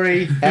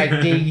 Story,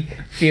 acting,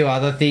 a few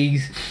other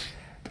things.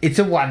 It's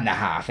a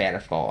 1.5 out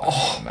of 5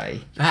 for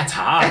me. That's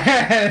hard.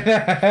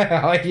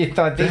 I think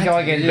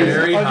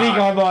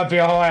I might be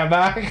a higher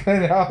mark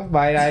than I've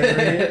made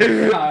over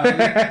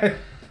here.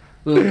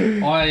 Look,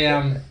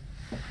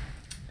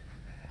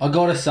 I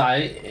gotta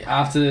say,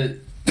 after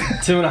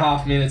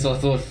 2.5 minutes, I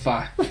thought,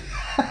 fuck.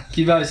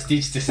 Gibbo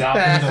stitched us up.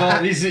 I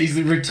thought this is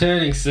the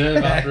returning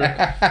serve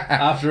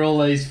after all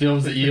these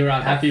films that you were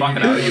unhappy with.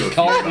 Fucking owe you a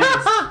few.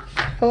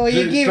 Oh,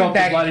 you give Drop it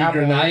back a bloody a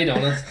couple. grenade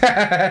on us.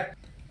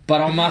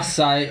 But I must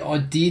say, I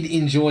did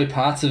enjoy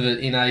parts of it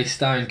in a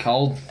Stone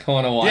Cold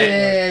kind of way.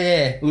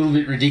 Yeah. A little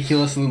bit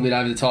ridiculous, a little bit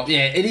over the top.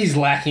 Yeah, it is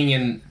lacking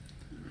in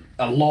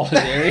a lot of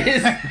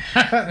areas.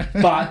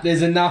 But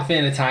there's enough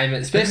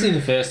entertainment, especially in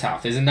the first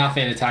half. There's enough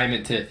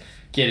entertainment to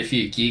get a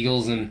few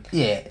giggles, and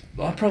Yeah.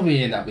 I'll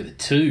probably end up with a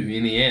 2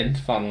 in the end,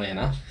 funnily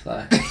enough.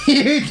 So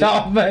You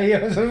told me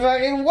it was a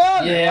fucking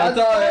 1. yeah, I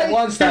thought at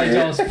one stage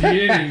I was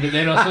fuming, but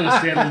then I sort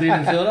of settled in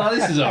and thought, oh,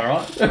 this is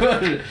alright.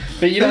 But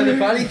the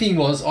funny thing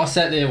was, I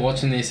sat there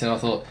watching this and I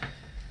thought,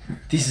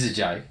 this is a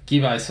joke.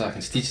 Gibbo's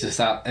fucking stitched us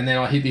up. And then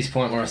I hit this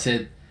point where I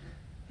said,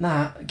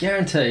 Nah,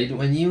 guaranteed,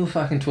 when you were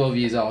fucking 12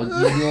 years old,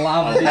 you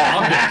loved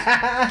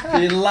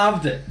it. You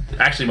loved it.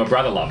 Actually, my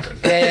brother loved it.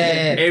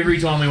 Yeah. Every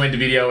time we went to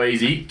Video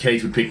Easy,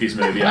 Keith would pick this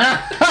movie up.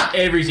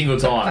 Every single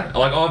time.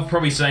 Like, I've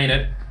probably seen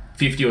it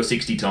 50 or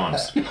 60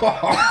 times. Not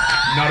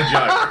a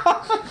joke.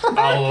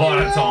 A lot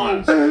of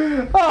times.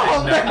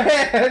 Oh,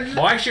 man.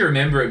 I actually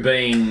remember it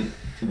being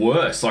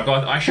worse. Like,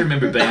 I actually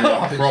remember it being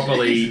like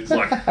properly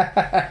like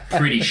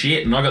pretty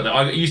shit. And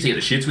I used to get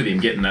the shits with him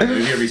getting that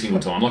movie every single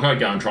time. Like, I'd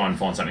go and try and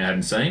find something I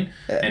hadn't seen,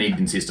 and he'd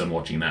insist on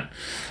watching that.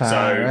 So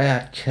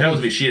that was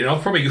a bit shit. And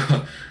I've probably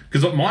got,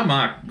 because my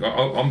mark,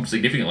 I'm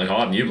significantly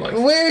higher than you, Blake.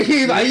 Where are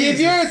you, mate? If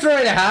you're a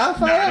 3.5,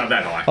 No, not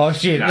that high. Oh,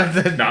 shit. No,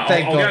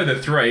 I'll go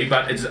the 3,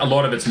 but it's a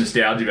lot of it's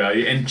nostalgia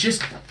value, and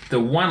just the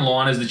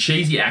one-liners, the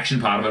cheesy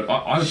action part of it. I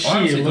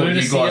honestly thought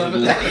you guys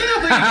would like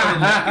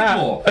it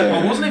more.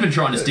 I wasn't even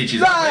trying to stitch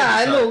it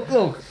up. No,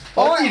 look.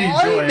 I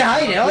didn't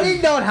hate it. I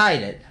did not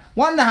hate it.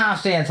 1.5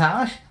 sounds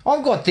harsh.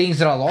 I've got things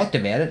that I liked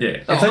about it.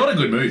 Yeah, it's not a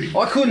good movie.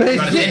 I couldn't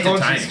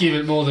entertaining. give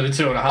it more than a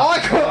 2.5.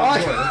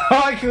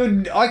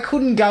 I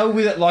couldn't go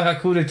with it like I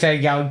could a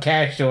Tango and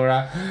Cash or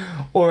a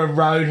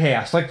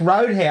Roadhouse. Like,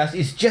 Roadhouse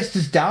is just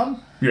as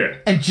dumb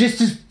and just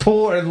as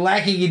poor and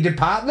lacking in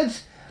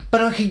departments,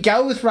 but I could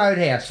go with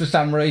Roadhouse for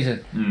some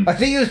reason. I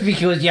think it was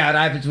because, it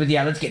opens with,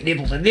 let's get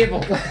nibble to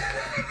nibble.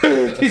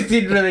 Just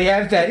didn't really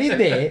have that in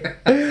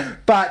there.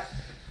 But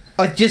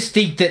I just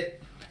think that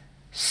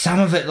some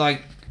of it,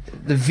 like,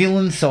 the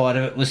villain side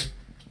of it was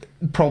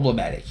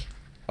problematic.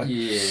 Like,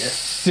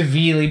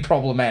 severely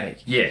problematic.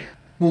 Yeah.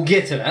 We'll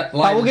get to that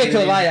later. We'll get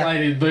to it later.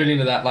 Maybe boot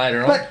into that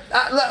later on. But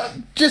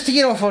just to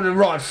get off on the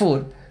right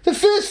foot, the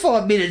first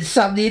 5 minutes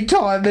sum the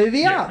entire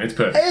movie up. It's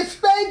perfect.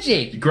 It's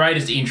magic.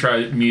 Greatest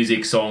intro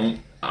music song,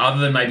 other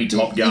than maybe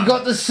Top Gun. You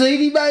got the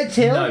seedy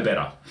motel. No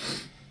better.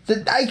 The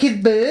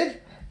naked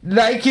bird,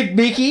 naked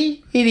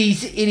Mickey in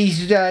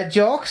his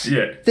jocks.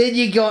 Yeah. Then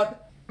you got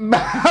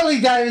Harley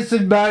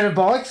Davidson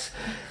motorbikes,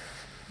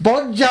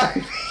 Bon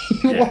Jovi,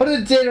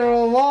 Wanted Dead or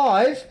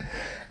Alive.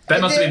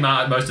 That must have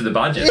been most of the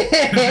budget. Just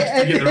to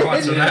get the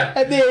rights for that.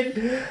 And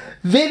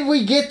then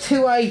we get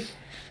to I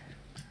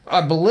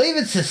believe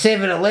it's a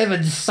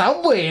 7-Eleven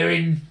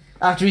somewhere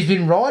after he's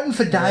been riding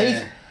for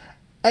days,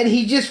 and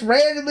he just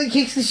randomly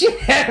kicks the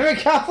shit out of a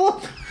couple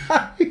of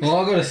folks. Well,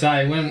 I've got to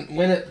say,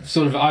 when it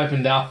sort of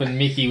opened up and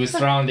Mickey was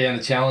throwing down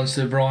the challenge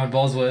to Brian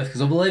Bosworth,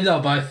 because I believe they were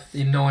both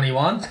in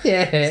 91.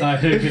 Yeah. So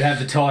who could have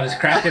the tightest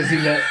crackers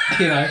in the,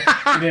 in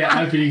their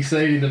opening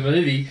scene in the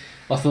movie?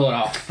 I thought,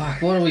 oh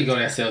fuck, what have we got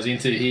ourselves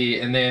into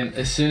here? And then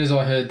as soon as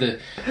I heard the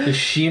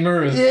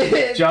shimmer of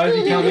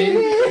Jovi come in,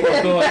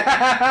 I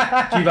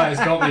thought, Cubo's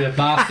got me, the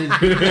bastard.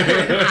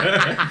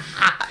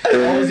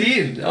 I was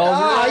in.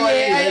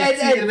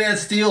 Thinking about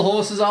steel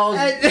horses. I was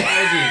in.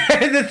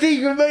 And the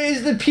thing for me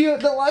is the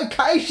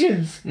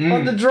locations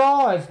on the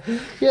drive.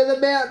 The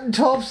mountain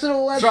tops and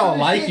all that. Throw a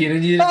lake in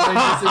and you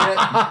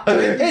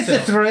it's a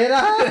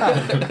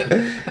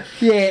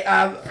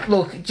 3.5.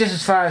 Look, just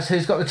as far as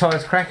who's got the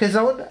tightest crackers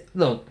on,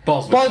 look,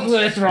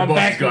 Bosworth's right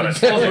back. Got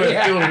it.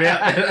 Bosworth killed him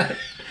out.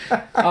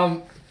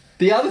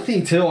 The other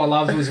thing too I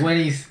loved was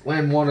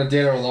when Wanted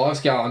Dead or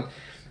Alive's going,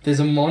 there's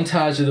a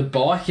montage of the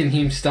bike and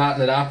him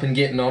starting it up and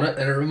getting on it,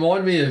 and it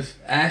reminded me of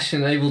Ash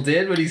and Evil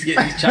Dead when he's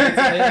getting his chains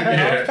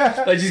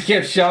out. They just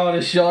kept showing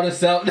a shot of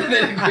something and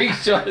then a quick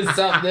shot of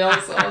something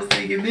else. I was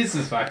thinking, this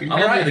is fucking great.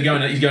 I love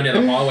he's going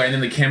down the highway and then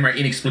the camera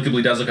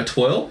inexplicably does like a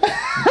twirl.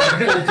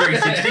 Like a full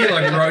 360,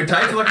 like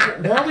rotates.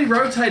 Like, why are we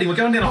rotating? We're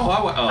going down a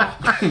highway. Oh.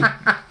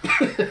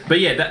 But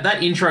yeah,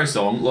 that intro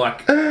song,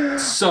 like,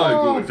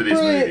 so good for this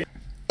movie.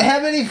 How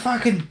many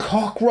fucking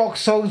cock rock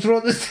songs are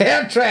on the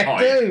soundtrack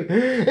too?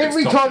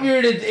 Every time you're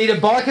in a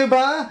biker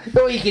bar,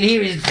 all you can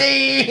hear is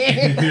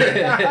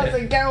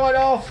going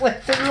off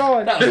left and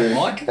right. That was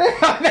like.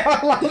 I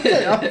loved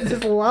it. I was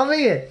just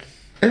loving it.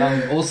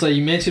 Also,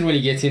 you mentioned when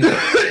he gets into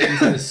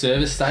the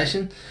service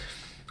station.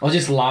 I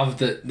just love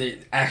the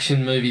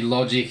action movie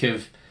logic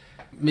of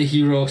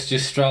Mickey Rourke's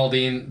just strolled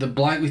in. The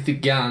bloke with the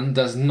gun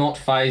does not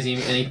faze him,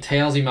 and he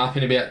towels him up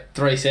in about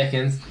 3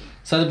 seconds.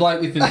 So the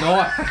bloke with the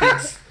knife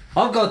thinks,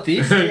 I've got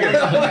this. I'm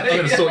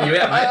going to sort you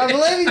out, mate. I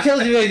believe he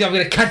tells you I'm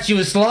going to cut you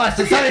a slice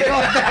or something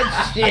like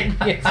that shit.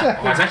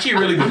 It's actually a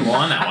really good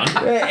line,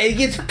 that one. He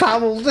gets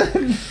pummeled.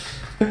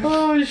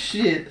 Oh,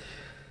 shit.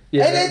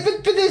 Yeah,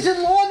 but there's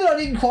a line that I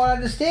didn't quite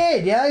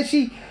understand.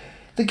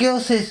 The girl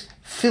says,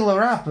 fill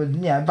her up,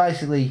 and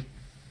basically,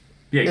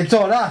 it's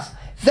on us.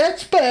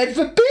 That's bad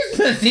for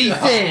business, he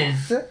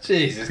says.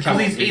 Jesus,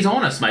 because he's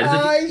honest, mate.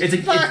 It's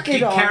a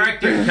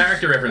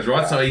character reference,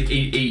 right? So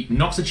he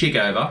knocks a chick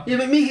over. Yeah,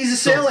 but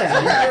Mickey's a sellout.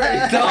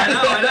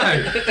 I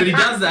know. But he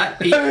does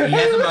that. He has a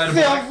motorbike.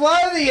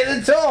 Self-loathing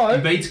at the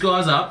time. He beats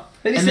guys up.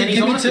 And then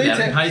he's honest about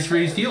it and pays for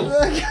his fuel.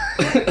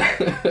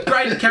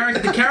 Great, the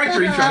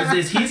character intros,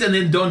 there's his and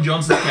then Don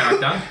Johnson's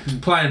character,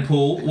 playing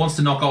pool, wants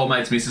to knock old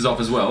mate's missus off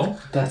as well,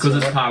 because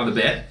it's part of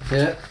the bet.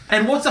 Yeah.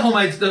 And what's the whole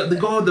mate's, the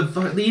guy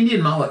with the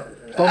Indian mullet?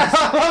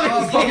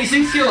 Bobby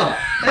Singskiller.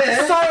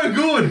 Yeah. So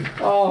good.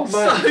 Oh,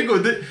 man. So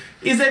good.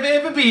 Is there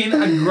ever been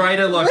a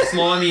greater, like,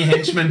 slimy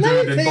henchman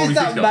dude than Bobby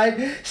Six Killer?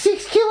 Mate.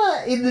 Six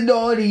Killer in the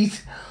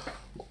 90s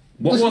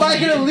was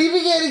making a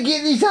living out of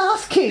getting his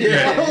ass kicked.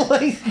 Yeah.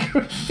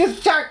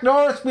 Just Chuck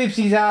Norris whips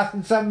his ass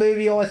in some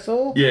movie I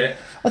saw. Yeah.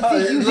 I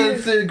think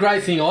The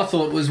great thing I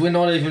thought was we're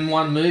not even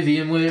one movie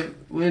and we're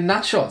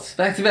nutshots.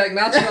 Back-to-back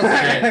nutshots.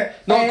 Yeah.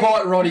 Not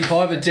quite Roddy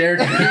Piper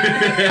territory.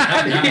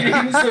 He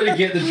didn't sort of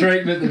get the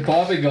treatment that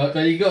Piper got,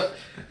 but he got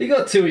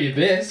two of your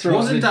best.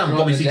 Wasn't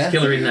Bobby Six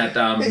Killer in that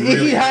Is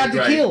he hard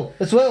to kill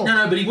as well?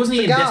 No, but wasn't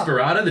he in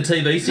Desperado, the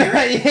TV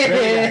series?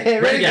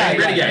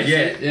 Renegade,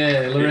 yeah.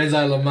 Yeah,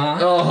 Lorenzo Lamar.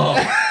 Oh,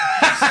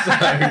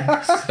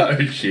 so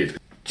shit.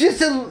 Just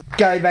to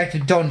go back to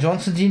Don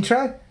Johnson's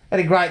intro, had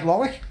a great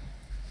like.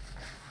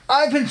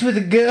 Opens with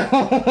a girl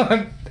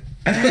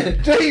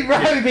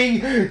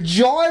derobing,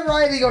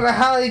 gyrating on a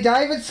Harley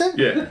Davidson.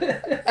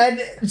 Yeah.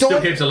 And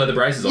Still keeps the leather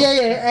braces on.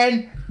 Yeah,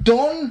 and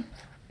Don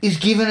is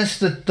giving us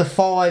the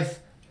 5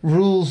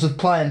 rules of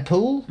playing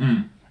pool.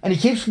 And he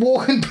keeps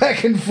walking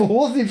back and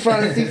forth in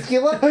front of Six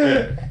Killer.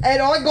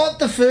 And I got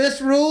the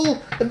first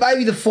rule, and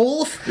maybe the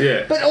 4th.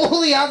 Yeah. But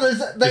all the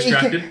others, he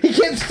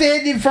kept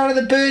standing in front of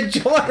the bird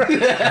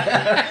gyrating.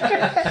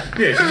 Yeah,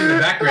 she's in the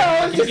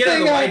background. Can you get out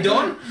of the way,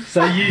 Don?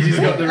 So you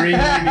just got the ring in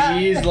the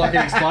ears like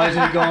an explosion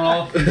had gone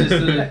off. Just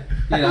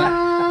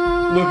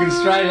looking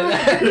straight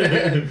at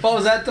that. What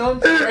was that, Don?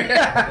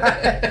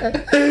 Yeah,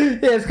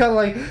 it's kind of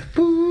like,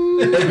 boo.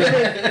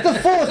 The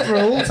 4th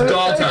rule. It's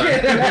dial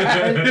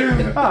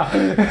tone.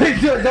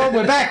 Don,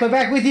 we're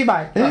back with you,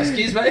 mate. Oh,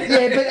 excuse me?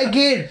 Yeah, but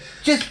again,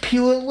 just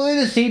pure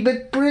lunacy,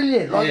 but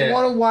brilliant. Like,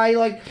 what a way,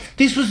 like,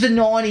 this was the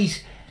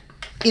 90s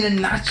in a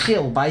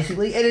nutshell,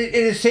 basically. And it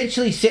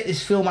essentially set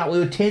this film up. We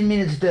were 10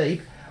 minutes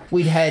deep.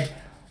 We'd had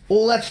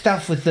all that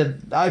stuff with the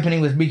opening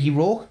with Mickey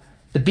Rourke,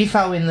 the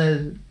Biffo in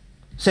the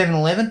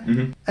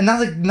 7-Eleven,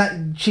 another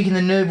chick in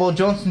the Noob while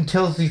Johnson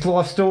tells his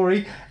life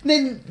story, and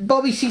then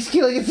Bobby Six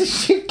Killer gets the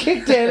shit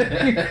kicked out of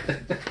him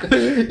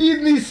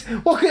in this,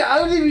 what can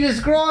only be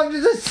described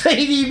as a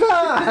seedy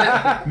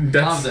bar.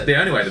 That's the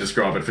only way to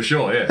describe it, for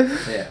sure,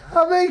 yeah.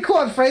 I mean,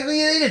 quite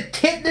frankly, you need a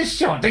tetanus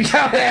shot to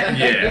come out,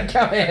 Yeah. to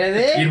come out of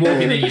there. You'd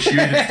walk in there, your shoes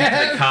would stick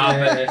to the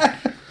carpet.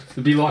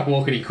 It'd be like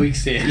walking in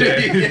quicksand. Yeah,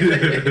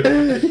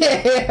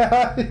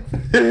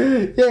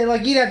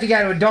 like you'd have to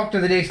go to a doctor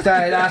the next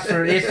day and ask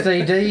for an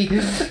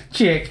STD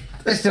check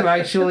just to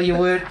make sure you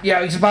weren't,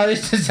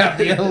 exposed to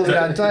something all the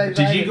time.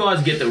 Did you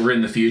guys get that we're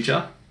in the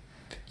future?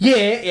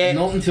 Yeah.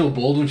 Not until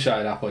Baldwin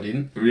showed up, I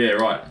didn't. Yeah,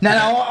 right. No,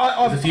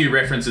 There's a few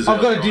references.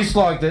 I've got a on.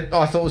 dislike that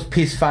I thought was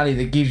piss funny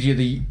that gives you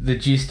the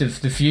gist of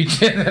the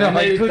future. That I I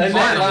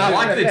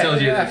like that it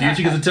tells you the future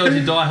because it tells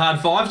you Die Hard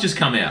 5's just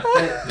come out.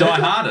 Die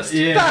Hardest.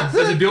 Yeah.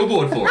 There's a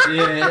billboard for it.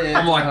 Yeah.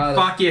 I'm like,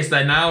 fuck yes,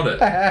 they nailed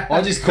it.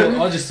 I just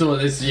thought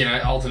this,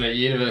 alternate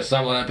universe,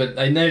 something like that, but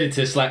they needed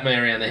to slap me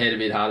around the head a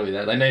bit harder with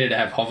that. They needed to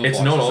have hover It's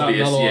bikes not or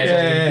something, obvious,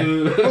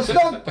 otherwise Well, it's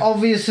not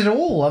obvious at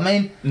all. I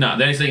mean, No,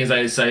 the only thing is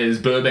they say is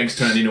Burbank's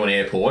turned into an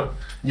airport.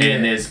 Yeah.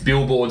 And there's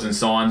billboards and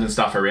signs and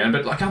stuff around,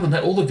 but like other than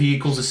that, all the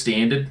vehicles are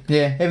standard.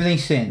 yeah,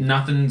 everything's sent.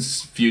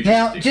 Nothing's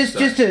futuristic. Now, just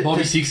to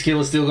Bobby Six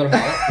Killer still got a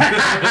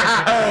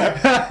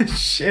mullet.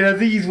 shit, I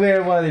think he's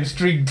wearing one of them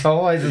string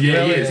ties as Yeah,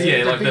 well. he is,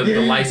 yeah, like the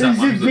lace-up He's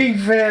ones. a big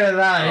fan of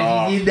those.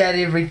 Oh. He's in that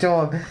every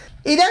time.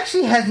 It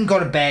actually hasn't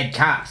got a bad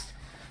cast.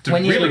 It's a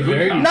really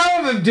good cast.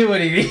 None of them do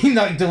anything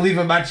like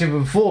deliver much of a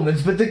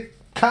performance, but the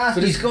cast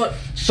But is it's got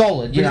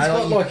solid. You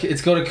know,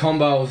 it's got a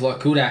combo of like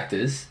good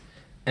actors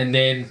and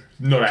then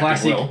Not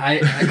classic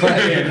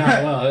acting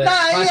well.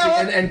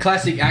 classic and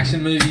classic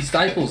action movie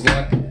staples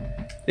like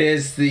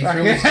there's the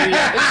film studio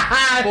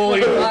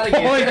falling apart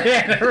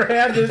again.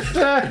 around the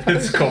circle.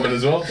 It's common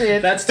as well.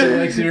 That's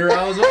 2 weeks in a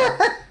row as well.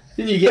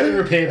 Then you get the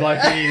repair bloke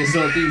here to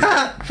sort of things.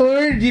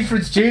 We're in a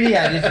different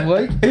studio this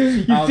week.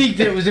 You think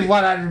that it was a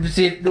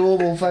 100%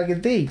 normal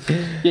fucking thing.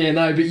 Yeah,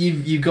 no, but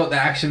you've got the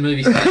action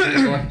movie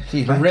staples like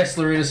Jeez, a mate.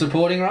 wrestler in a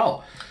supporting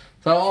role.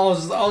 So I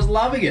was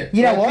loving it.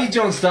 You know Like, what? Big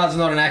John Studd's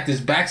not an actor's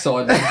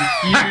backside, but he's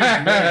a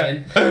huge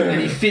man,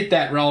 and he fit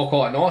that role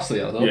quite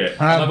nicely, I thought. Yeah,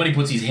 I love when he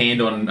puts his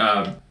hand on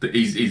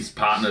his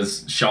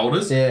partner's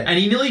shoulders, Yeah. and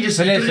he nearly just,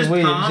 Vanessa just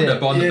Williams, palmed yeah. her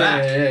by the Yeah,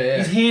 back. yeah.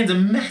 His hands are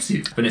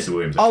massive. Vanessa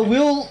Williams. I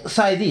will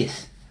say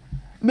this.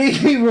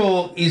 Mickey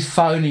Rourke is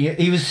phoning it.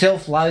 He was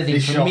self-loathing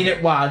He's from shocking.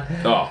 minute one.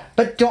 Oh,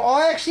 But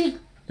I actually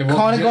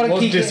kind of got a It wasn't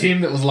kick just him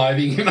that was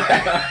loathing him.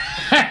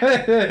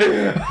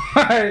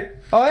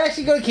 I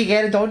actually got a kick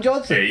out of Don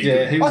Johnson.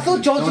 yeah, he's good. I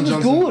thought Johnson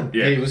was good.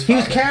 Yeah, he was He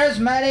was fun.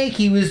 charismatic.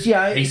 He was,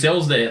 He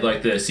sells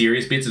the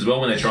serious bits as well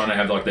when they're trying to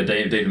have like the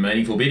deep and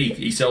meaningful bit.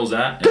 He sells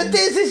that. But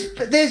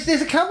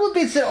there's a couple of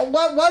bits that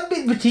one bit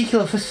in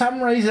particular. For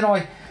some reason,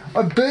 I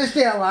burst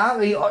out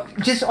laughing.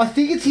 I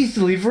think it's his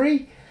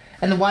delivery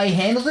and the way he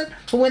handles it.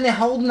 But when they're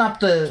holding up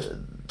the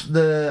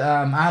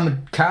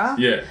armored car,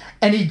 Yeah.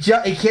 and he's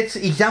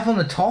up on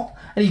the top,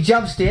 and he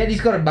jumps down.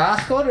 He's got a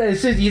mask on, and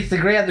as soon as he hits the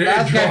ground, the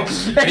mask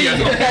drops. goes, and he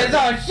goes,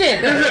 "Oh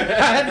shit!"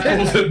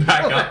 Pulls it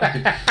back up.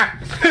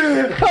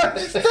 I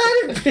just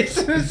started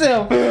pissing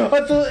myself.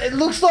 I thought it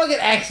looks like it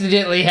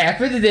accidentally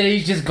happened, and then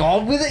he's just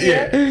gone with it.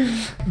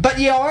 Yeah. But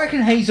yeah, I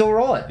reckon he's all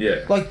right.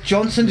 Yeah. Like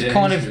Johnson's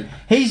kind of,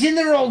 he's in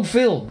the wrong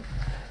film.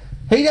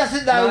 He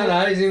doesn't know.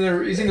 No,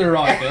 he's in the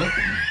right film.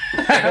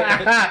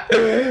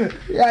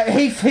 Yeah,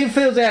 he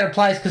feels out of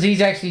place because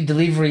he's actually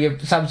delivering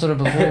some sort of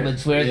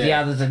performance, whereas the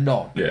others are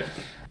not. Yeah.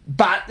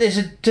 But there's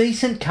a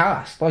decent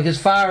cast. Like as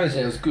far as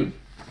it was good.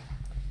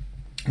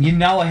 You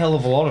know a hell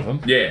of a lot of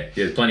them. Yeah,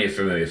 there's plenty of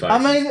familiar faces. I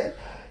mean,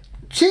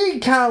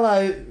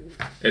 Giancarlo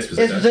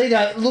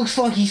Esposito looks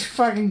like he's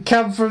fucking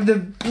come from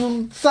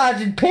the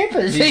Sergeant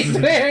Pepper's. He's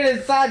wearing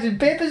a Sergeant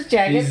Pepper's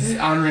jacket. He's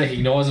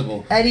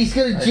unrecognisable. And he's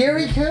got a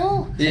Jerry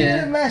curl.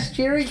 Yeah. A mass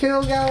Jerry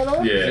curl going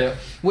on. Yeah.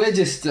 We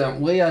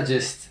are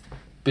just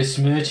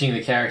besmirching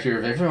the character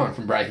of everyone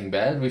from Breaking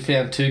Bad. We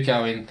found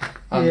Tuco in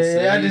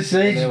Under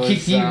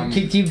Siege.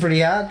 Kicked him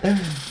pretty hard.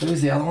 Who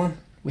was the other one?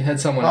 We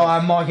had someone.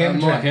 Mike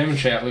Emertrout. Mike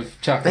Emertrout. We've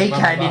chucked. He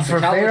came in for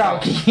a fair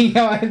old kicking.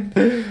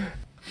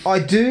 I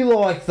do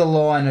like the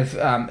line of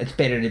it's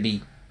better to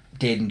be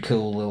dead and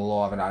cool than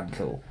alive and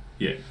uncool.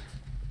 Yeah.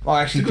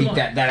 I actually think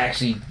that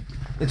actually,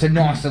 it's a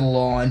nice little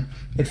line.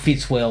 It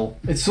fits well.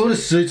 It sort of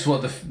suits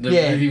what the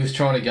movie was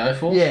trying to go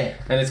for. Yeah.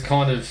 And it's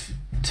kind of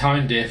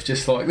tone deaf,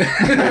 just like that.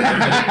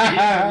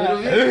 A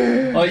little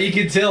bit. Oh, you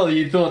could tell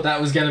you thought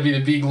that was going to be the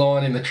big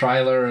line in the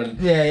trailer, and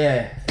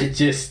it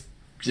just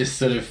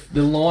sort of,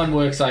 the line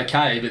works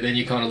okay, but then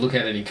you kind of look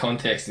at it in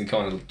context and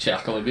kind of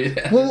chuckle a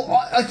bit. Well,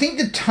 I think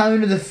the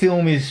tone of the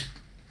film is,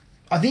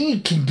 I think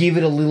you can give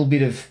it a little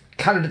bit of,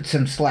 cut it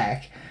some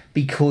slack,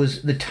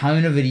 because the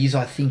tone of it is,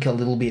 I think, a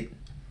little bit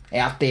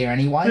out there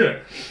anyway.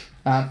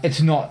 Yeah.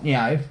 It's not,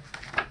 they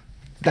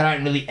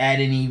don't really add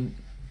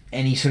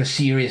any sort of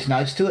serious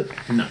notes to it.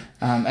 No.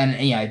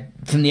 And,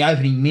 from the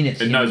opening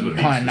minutes, you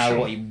kind of know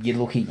what you're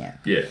looking at.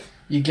 Yeah.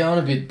 You're going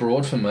a bit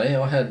broad for me.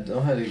 I had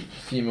a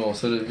few more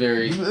sort of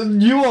very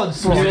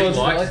nuanced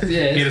lines.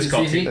 Yeah, Get us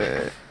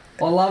specific.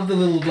 I love the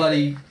little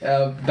bloody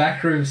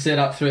backroom set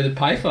up through the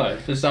payphone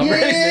for some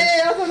reason.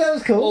 Yeah, I thought that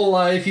was cool.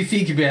 Although, if you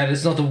think about it,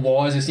 it's not the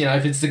wisest.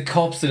 If it's the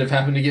cops that have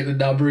happened to get the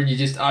number and you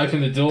just open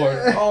the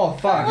door. Oh,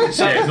 fuck. Yeah, it's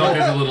like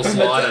there's a little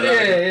slider.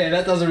 Yeah,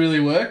 that doesn't really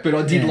work. But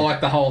I did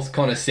like the whole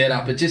kind of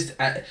setup. It just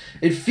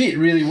it fit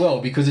really well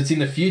because it's in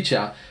the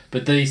future.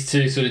 But these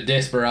two sort of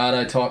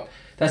desperado type.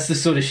 That's the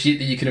sort of shit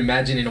that you can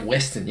imagine in a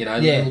western, the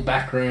little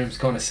back rooms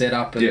kind of set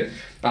up. And,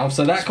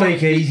 so that kind of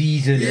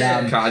speakeasies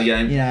and card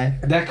game.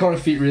 That kind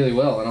of fit really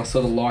well, and I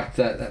sort of liked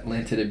that. That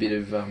lent it a bit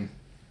of. I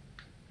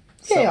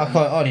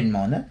didn't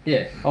mind that.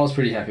 Yeah, I was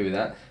pretty happy with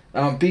that.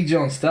 Big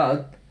John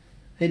Studd,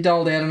 he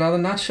doled out another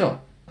nut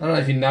shot. I don't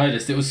know if you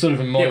noticed, it was sort of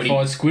a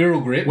modified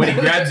squirrel grip. When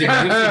he grabs him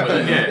and whips him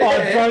with it,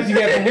 I throws him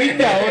out the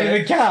window into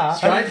the car.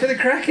 Straight for the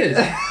crackers.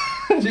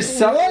 What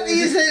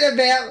is it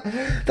about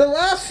the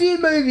last few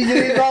movies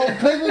that involve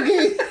people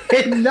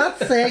getting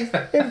nutsacks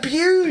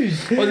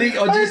abused? I think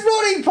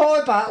Roddy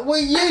Piper,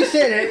 when you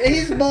said it,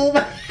 his ball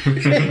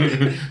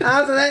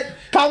after that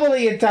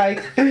pummeling it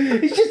takes,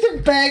 it's just a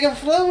bag of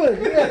fluid.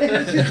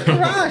 It's just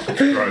crushed.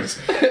 Gross.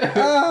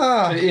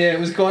 Yeah, it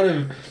was kind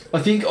of,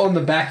 I think, on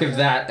the back of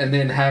that, and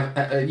then have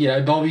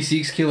Bobby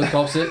Six Killer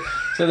cops it.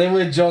 So then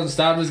when John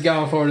Studd was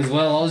going for it as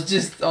well, I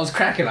was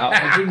cracking up.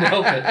 I couldn't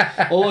help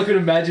it. All I could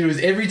imagine was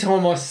every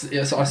time I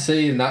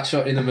see a nut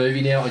shot in the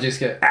movie now, I just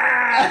go,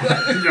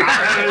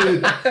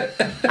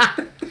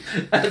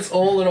 That's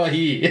all that I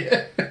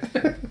hear.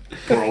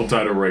 Poor old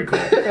Total Recall.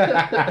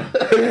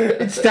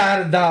 It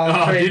started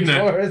though. Didn't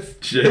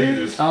it?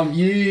 Jesus.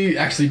 You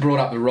actually brought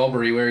up the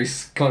robbery where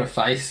his kind of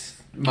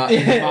face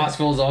mask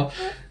falls off.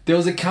 There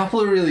was a couple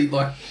of really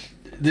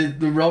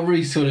the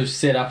robbery sort of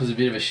set up as a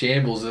bit of a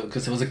shambles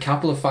because there was a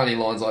couple of funny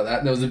lines like that.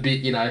 And there was a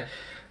bit, there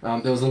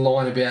was a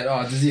line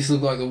about, does this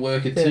look like the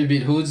work of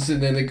 2-bit hoods?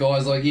 And then the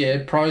guy's like,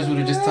 yeah, pros would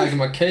have just taken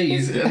my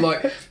keys. And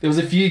there was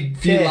a few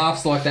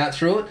laughs like that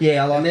through it.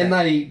 Yeah, I like that. And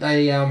then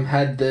they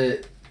had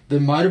the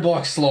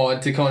motorbike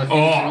slide to kind of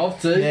finish it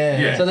off too.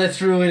 Yeah. So they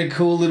threw in a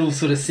cool little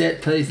sort of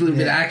set piece, a little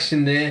bit of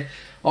action there.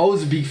 I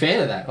was a big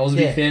fan of that. I was a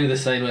big fan of the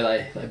scene where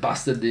they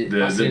busted the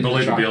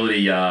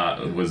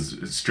believability was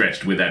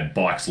stretched with that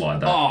bike slide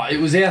though. Oh, it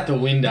was out the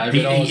window.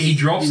 He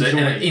drops it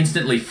and it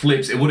instantly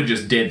flips. It would have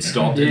just dead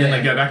stopped, and then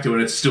they go back to it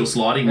and it's still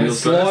sliding. And it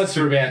slides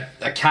for about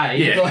a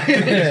K.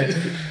 Yeah.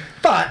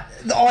 But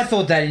I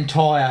thought that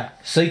entire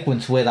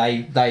sequence where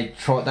they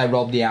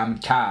robbed the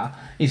armoured car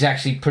is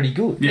actually pretty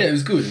good. Yeah, it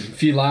was good. A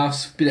few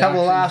laughs, a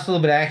couple of laughs, a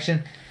little bit of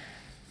action.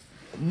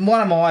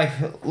 One of my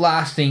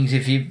last things,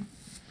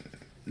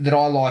 that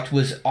I liked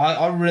was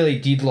I really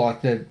did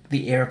like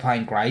the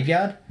aeroplane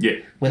graveyard. Yeah.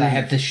 Where they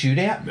have the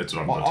shootout. That's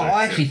what I'm about to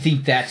I actually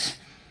think that's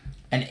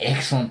an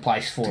excellent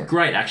place for it.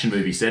 Great action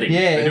movie setting.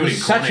 Yeah, they do it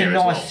was such a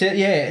nice set.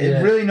 Yeah,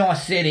 a really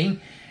nice setting.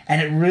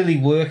 and it really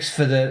works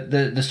for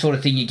the sort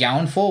of thing you're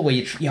going for, where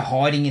you're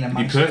hiding in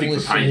amongst You're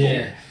perfect for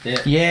paintball.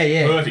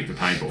 Yeah. Perfect for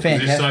paintball.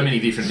 Because there's so many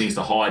different things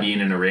to hide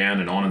in and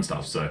around and on and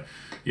stuff. So,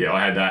 yeah, I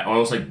had that. I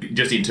also,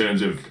 just in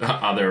terms of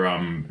other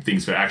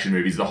things for action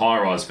movies, the High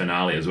Rise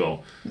finale as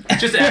well.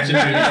 Just action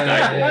movie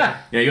staple. Yeah,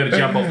 you got to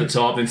jump off the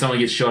top, then someone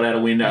gets shot out a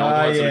window, all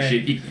that sort of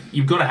shit.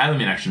 You've got to have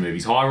them in action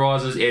movies. High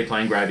rises,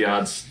 airplane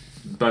graveyards,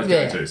 both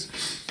go-tos.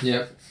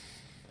 Yep.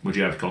 What'd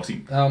you have,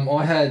 Coxie?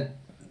 I had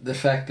the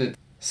fact that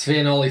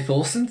Sven-Ole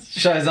Thorsen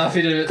shows up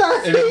in a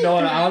Night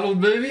Arnold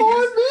movie.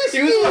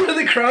 He was one of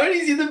the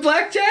cronies in the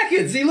black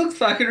jackets. He looked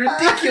fucking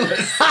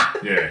ridiculous.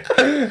 Yeah.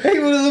 He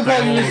would have looked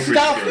like he was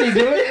stuffed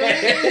into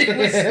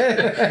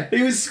it.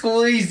 He was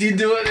squeezed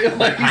into it.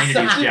 Like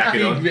Painted his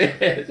jacket on.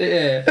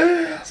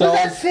 Yeah. So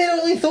that's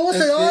Sven-Ole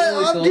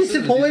Thorsen. I'm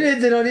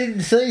disappointed that I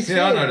didn't see Sven.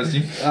 Yeah, I noticed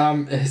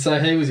him. So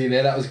he was in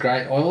there. That was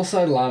great. I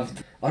also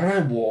loved, I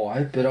don't know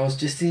why, but I was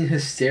just in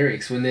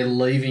hysterics when they're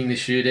leaving the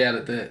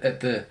shootout at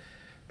the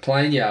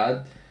plane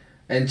yard,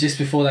 and just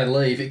before they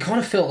leave, it kind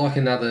of felt like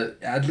another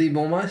ad-lib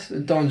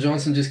almost. Don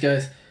Johnson just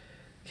goes,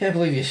 "Can't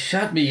believe you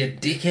shot me, you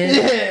dickhead."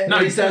 Yeah. No,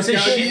 he starts says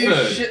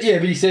shitbird. Yeah,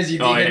 but he says you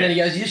dickhead, yeah. and then he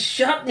goes, "You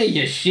shot me,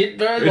 you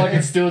shitbird." Like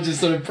it's still just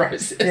sort of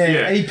processed.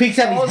 Yeah. And he picks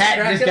up his hat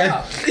and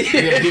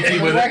just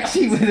goes, whacks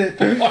him with it.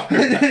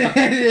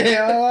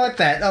 Yeah, I like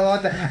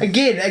that.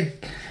 Again,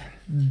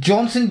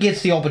 Johnson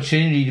gets the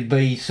opportunity to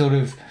be sort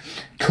of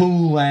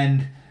cool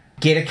and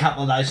get a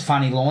couple of those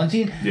funny lines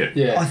in.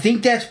 Yeah. I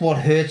think that's what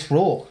hurts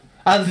Rourke,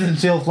 other than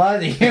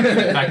self-loathing.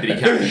 The fact that he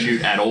can't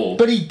shoot at all.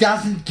 But he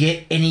doesn't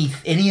get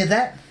any of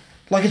that.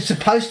 Like, it's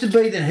supposed to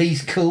be that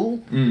he's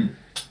cool,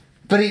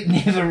 but it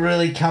never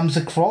really comes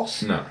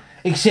across. No.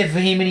 Except for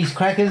him and his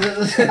crackers at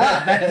the start.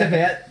 That's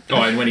about...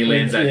 Oh, and when he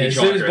lands that as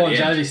soon as hitchhiker Bon at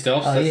the end. Jovi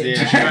stops, Oh, that's yeah.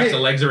 the She wraps her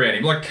legs around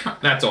him. Like,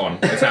 that's on.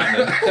 It's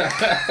happening.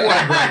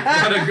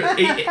 What a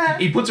great...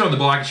 He puts her on the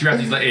bike and she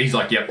wraps his legs. He's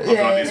like, yep, I've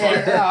got this one.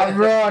 Oh,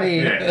 right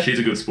here. Yeah, she's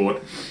a good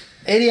sport.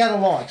 Any other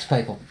likes,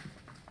 people?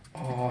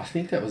 Oh, I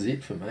think that was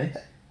it for me.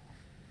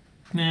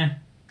 Nah,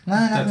 No,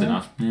 that's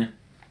enough. Yeah.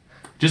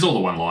 Just all the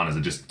one-liners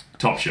are just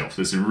top shelf.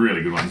 There's some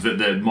really good ones.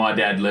 The my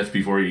dad left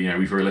before he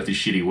left his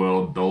shitty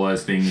world. All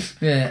those things.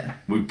 Yeah.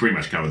 We pretty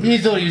much covered You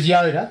them. thought he was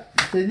Yoda,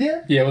 didn't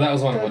you? Yeah, well, that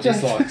was one of my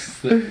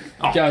dislikes.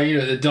 Going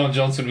into it, that Don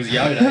Johnson was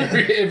Yoda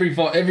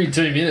every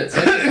 2 minutes.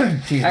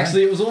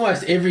 Actually, it was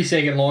almost every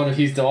second line of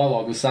his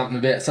dialogue was something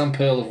about some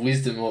pearl of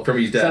wisdom or From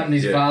his dad, something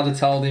his father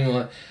told him.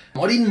 Or,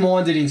 I didn't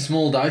mind it in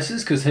small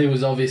doses because he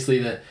was obviously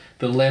the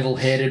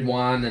level-headed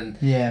one and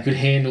could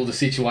handle the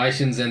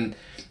situations and.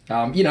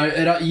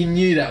 You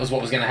knew that was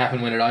what was going to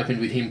happen when it opened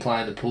with him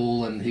playing the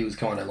pool, and he was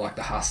kind of like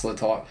the hustler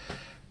type.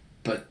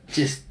 But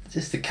just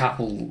a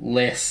couple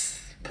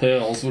less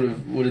pearls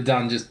would have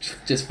done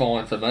just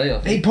fine for me. I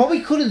think. He probably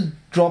could have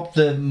dropped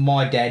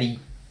my daddy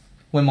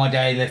when my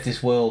daddy left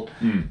this world.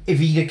 If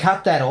he'd have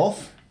cut that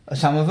off,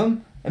 some of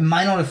them, it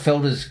may not have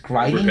felt as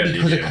grating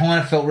because it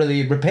kind of felt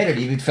really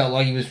repetitive. It felt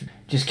like he was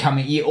just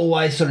coming. You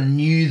always sort of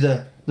knew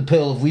the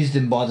pearl of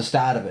wisdom by the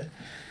start of it.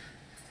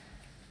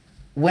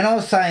 When I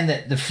was saying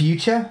that the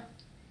future,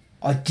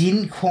 I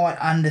didn't quite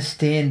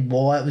understand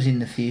why it was in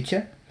the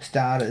future, for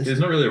starters. There's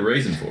not really a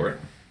reason for it.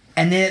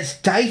 And then it's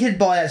dated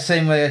by that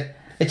scene where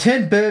it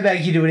turned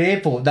Burbank into an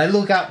airport. They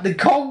look up the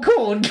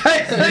Concorde goes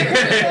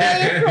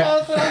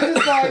across. And I'm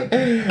just like,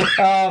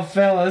 oh,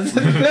 fellas.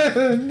 No.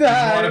 You might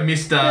have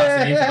missed some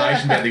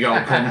information about the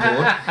old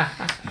Concorde.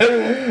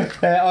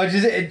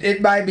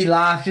 It made me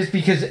laugh just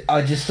because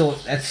I just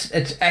thought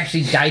it's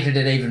actually dated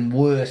it even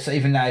worse.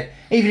 Even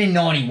in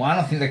 '91,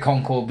 I think the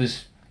Concorde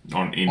was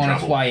on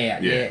its way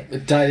out. Yeah.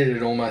 It dated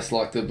it almost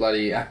like the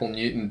bloody Apple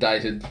Newton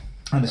dated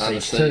Under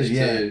Siege 2.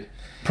 Yeah.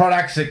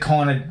 Products that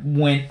kind of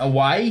went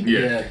away.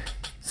 Yeah.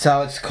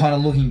 So it's kind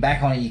of looking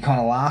back on it, you're kind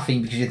of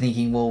laughing because you're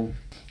thinking, well,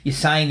 you're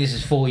saying this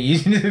is 4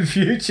 years into the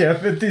future,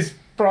 but this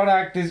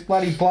product, this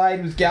bloody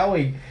plane was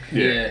going.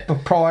 Yeah.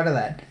 But prior to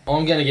that.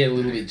 I'm going to get a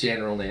little bit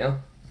general now,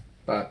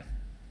 but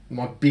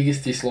my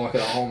biggest dislike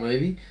of the whole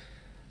movie,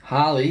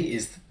 Harley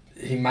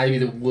he may be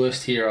the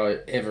worst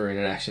hero ever in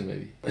an action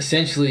movie.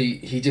 Essentially,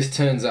 he just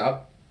turns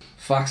up,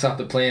 fucks up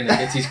the plan and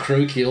gets his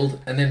crew killed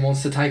and then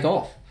wants to take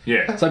off.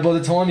 Yeah. So by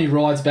the time he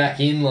rides back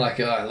in, like,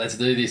 oh, let's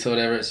do this or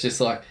whatever, it's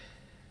just like,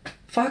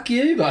 fuck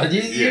you, bud.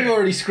 You've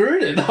already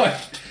screwed it. Like,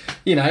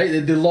 the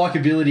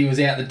likability was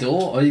out the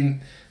door.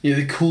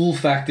 The cool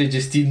factor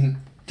just didn't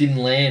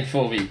land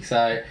for me.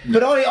 So,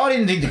 but I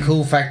didn't think the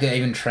cool factor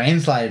even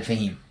translated for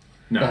him.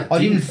 No, I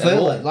didn't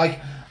feel it.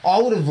 Like,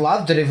 I would have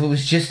loved it if it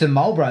was just a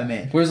Marlboro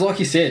Man. Whereas, like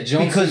you said,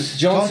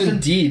 Johnson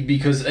did,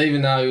 because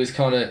even though he was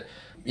kind of,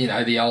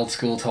 the old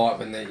school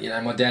type, and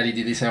my daddy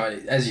did this.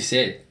 As you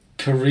said,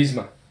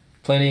 charisma.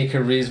 Plenty of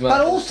charisma.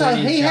 But also,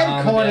 he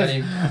had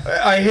kind of...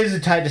 I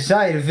hesitate to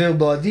say it, a film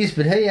like this,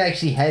 but he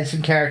actually had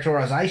some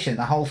characterisation.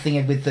 The whole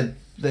thing with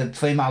the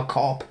female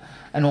cop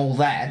and all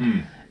that.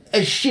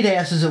 As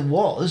shithouse as it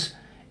was,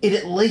 it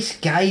at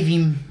least gave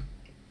him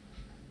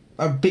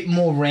a bit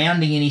more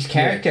rounding in his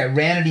character,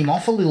 rounded him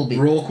off a little bit.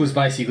 Rourke was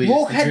basically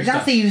Rourke just a had drifter.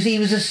 nothing. He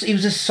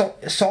was a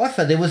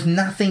cipher. There was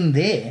nothing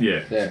there.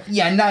 Yeah.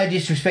 Yeah. No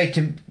disrespect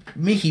to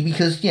Mickey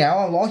because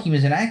I like him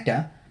as an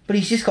actor, but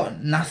he's just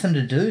got nothing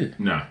to do.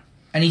 No.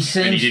 And he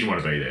seems And he didn't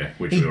want to be there.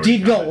 Which he we already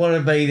did not covered.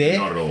 want to be there.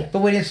 Not at all. But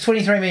when it's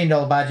 $23 million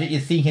budget, you're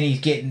thinking he's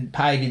getting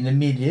paid in the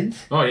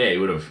millions. Oh, yeah, he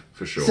would have,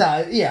 for sure.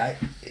 So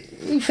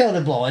he felt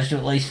obliged to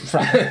at least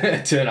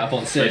front. Turn up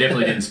on set. They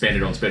definitely didn't spend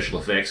it on special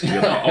effects.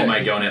 Because oh,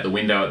 mate, going out the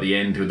window at the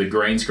end with the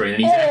green screen,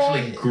 and he's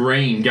actually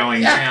green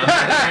going down.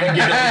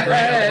 That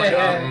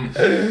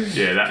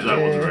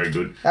wasn't very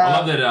good. I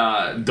love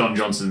that Don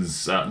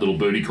Johnson's little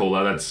booty call,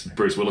 though. That's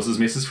Bruce Willis's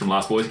missus from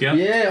Last Boy Scout.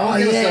 Yeah, I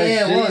was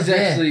gonna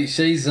say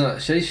it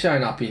was, she's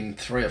shown up in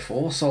 3 or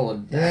 4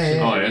 solid Yeah, action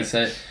yeah. movies,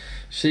 so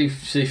she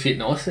fit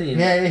nicely in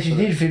Yeah, that. she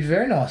did fit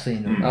very nicely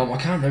in them. I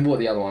can't remember what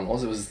the other one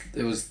was.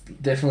 It was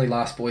definitely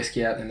Last Boy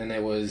Scout, and then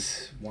there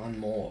was one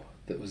more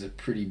that was a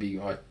pretty big.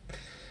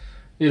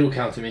 It'll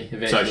come to me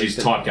eventually. So she's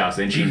typecast.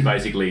 Then she's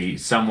basically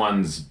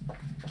someone wants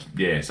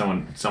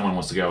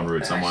to go and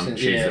root someone. Action,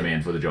 She's yeah. the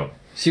man for the job.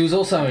 She was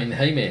also in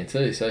He-Man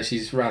too, so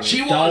she's run.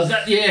 She was.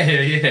 I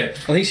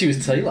think she was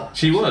Teela.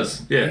 She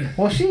was. Yeah.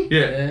 Was she?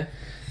 Yeah. Yeah.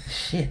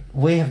 Shit,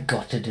 we have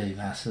got to do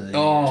Master of the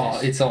Oh,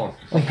 Universe. it's on.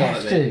 We I've got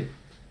have it there. to.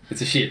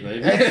 It's a shit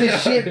movie. It's a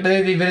shit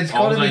movie, but it's I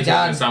got was to be only talking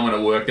done. to someone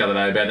at work the other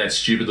day about that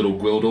stupid little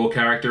Gwildor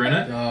character in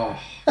it. Oh.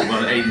 The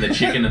one eating the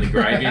chicken and the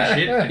gravy and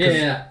shit.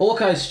 Yeah,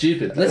 Orko's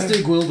stupid. Let's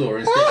do Gwildor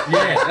instead.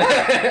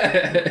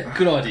 Yeah.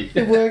 Good idea.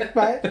 It worked,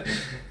 mate.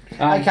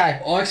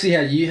 Okay. I actually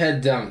you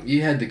had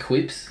the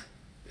quips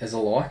as a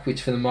like,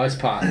 which for the most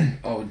part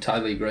I would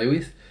totally agree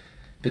with.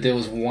 But there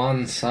was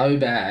one so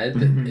bad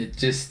that it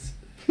just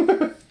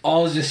I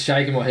was just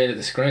shaking my head at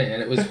the screen,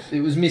 and it was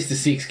Mr.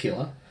 Six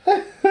Killer.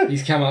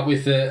 He's come up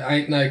with the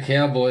ain't no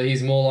cowboy,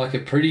 he's more like a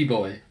pretty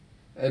boy.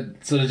 And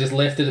sort of just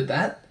left it at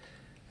that.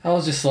 I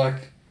was just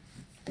like,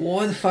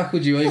 why the fuck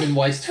would you even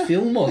waste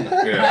film on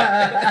that?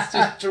 Yeah. That's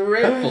just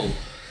dreadful.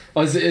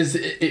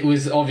 It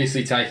was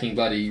obviously taking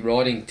bloody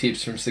writing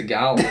tips from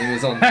Seagal. It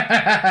was on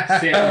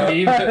set with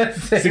him.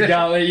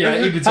 Seagal,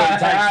 in between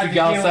takes,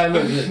 Seagal saying,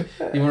 look,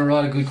 you want to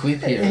write a good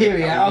quip here? Here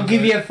we go. I'll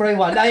give you a free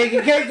one. No, you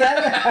can keep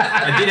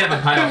that. I did have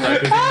a payoff though,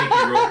 because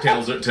Mickey Rourke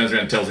turns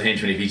around and tells the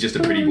henchman if he's just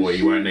a pretty boy,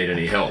 he won't need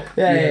any help.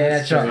 Yeah,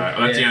 that's So right.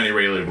 that's the only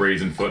real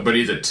reason for it. But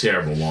it is a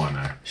terrible line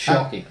though.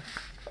 Shocking.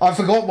 I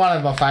forgot one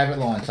of my favourite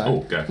lines, though. Oh,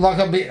 go. Like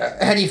a bit,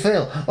 how do you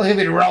feel? Like a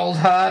bit rolled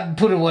hard,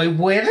 put away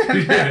wet. I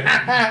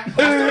still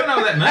don't know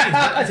what that means.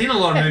 But it's in a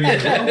lot of movies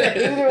as well.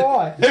 Neither do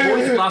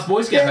I. Last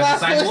Boy Scout has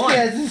the same line.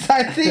 It's the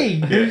same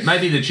thing. Yeah,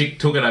 maybe the chick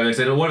took it over and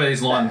said, well, what about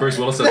this line Bruce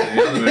Willis says in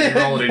the other movie?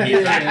 Roll it in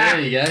here. Yeah,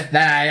 there you go.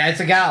 No, it's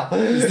a girl.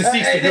 It's the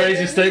 6 degrees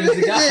of Steven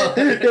Seagal.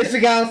 There's a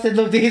girl said,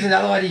 look, here's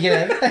another one you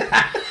can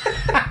have.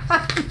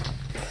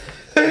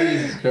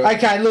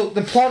 Okay, look,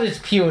 the plot is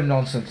pure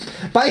nonsense.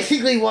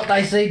 Basically, what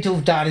they seem to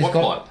have done is What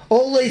got plot?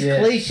 all these Yeah.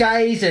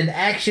 cliches and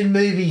action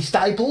movie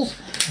staples,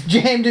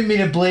 jammed them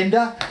in a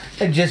blender,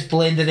 and just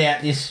blended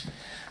out this,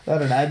 I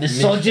don't know,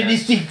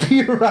 misogynistic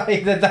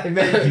puree that they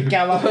managed to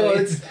come up Well,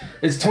 with.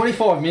 it's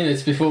 25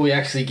 minutes before we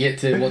actually get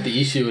to what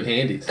the issue at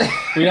hand is.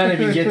 We don't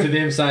even get to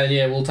them saying,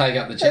 yeah, we'll take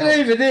up the And challenge.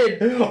 even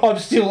then, I'm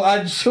still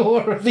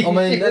unsure of the I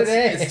mean, issue at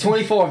hand. it's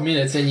 25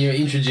 minutes and you're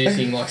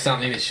introducing like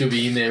something that should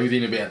be in there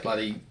within about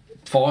bloody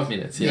 5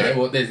 minutes. You know,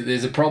 well,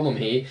 there's a problem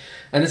here,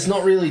 and it's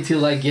not really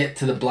till they get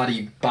to the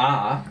bloody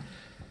bar,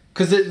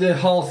 because the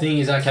whole thing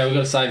is okay. We've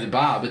got to save the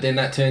bar, but then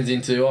that turns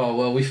into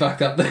we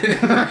fucked up the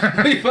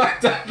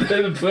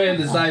the plan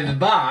to save the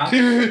bar,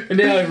 and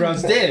now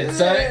everyone's dead.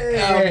 So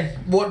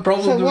what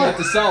problem So do we what? have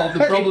to solve?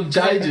 The problem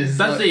changes.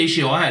 That's the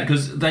issue I had,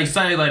 because they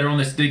say later on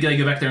they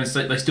go back there and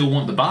say they still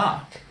want the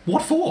bar.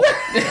 What for?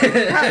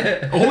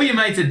 All your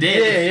mates are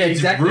dead.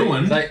 It's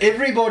ruined. So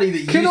everybody that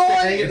used to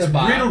hang at the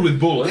bar, riddled with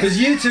bullets. because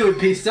you two are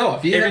pissed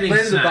off. You haven't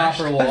Everything's been to the bar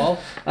smashed. for a while,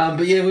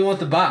 but yeah, we want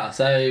the bar,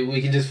 so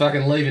we can just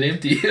fucking leave it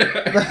empty.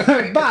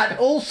 But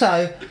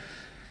also,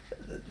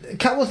 a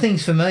couple of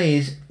things for me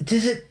is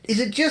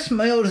it just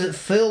me, or does it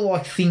feel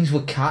like things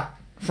were cut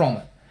from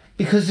it?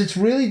 Because it's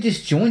really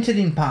disjointed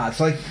in parts.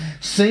 Like,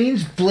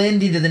 scenes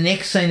blend into the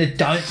next scene that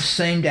don't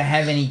seem to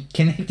have any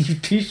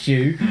connective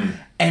tissue,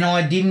 and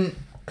I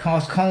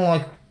was kind of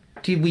like,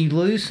 did we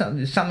lose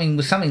something?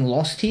 Was something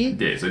lost here?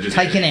 Yeah, so just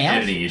taken out.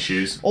 editing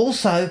issues.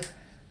 Also,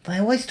 they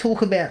always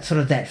talk about sort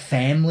of that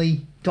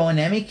family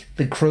dynamic,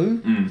 the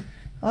crew.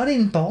 I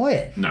didn't buy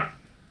it. No.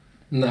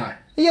 No.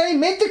 You only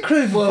met the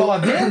crew for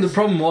 5 minutes. The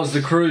problem was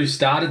the crew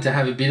started to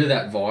have a bit of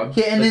that vibe.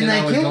 Yeah, and but then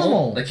they were killed them gone.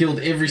 all. They killed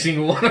every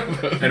single one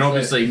of them. And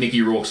obviously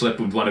Mickey Rourke slept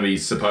with one of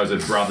his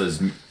supposed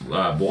brother's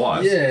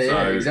wives. Yeah,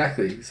 so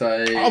exactly.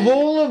 So Of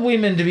all the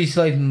women to be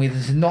sleeping with,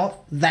 it's not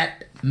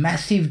that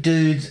massive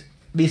dude's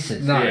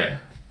missus. No. Yeah.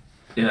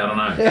 Yeah, I don't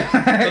know.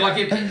 But like,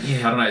 I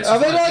don't know. It's I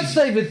just mean, like, I'd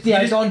sleep with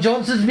Don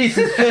Johnson's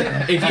missus.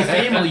 if your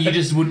family, you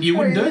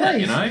wouldn't do that,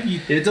 you know.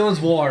 yeah,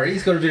 Don's wiry.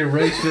 He's got a bit of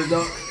reach, but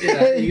not,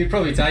 you could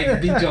probably take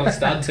Big John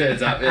Stud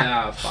turns up.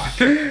 Yeah,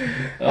 fuck. I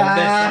messed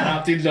that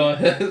up,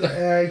 didn't I?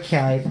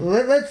 Okay,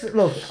 let's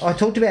look. I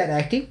talked about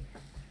acting.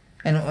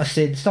 and I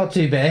said it's not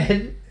too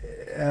bad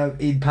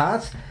in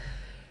parts.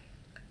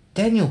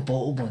 Daniel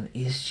Baldwin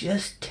is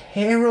just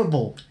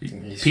terrible.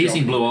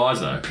 Piercing blue eyes,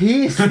 though.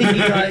 Piercing,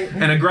 like,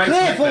 and a great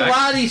careful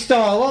Lardy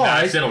style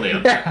eyes. No,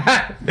 settle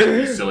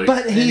down. Silly. And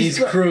But his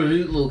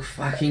crew look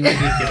fucking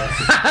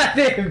ridiculous.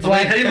 They're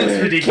black. he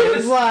looks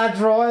ridiculous. Kevlar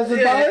dryers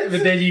and Yeah, those.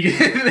 but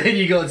then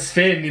you got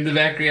Sven in the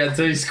background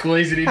too,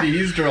 squeezing into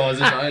his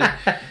dries and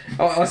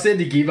I said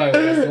to Gibbo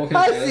when I was talking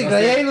about it, Basically, I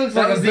said, he looks that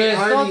like a was the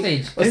burnt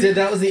only- sausage. I said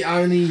that was the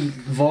only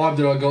vibe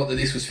that I got that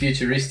this was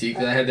futuristic.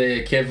 They had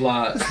their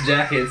Kevlar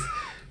jackets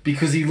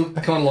because he looked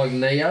kind of like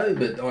Neo,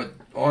 but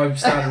I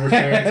started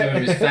referring to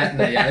him as Fat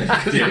Neo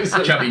because he was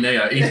chubby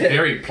Neo. He's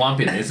very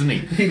plump in, isn't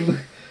he?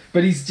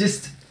 but he's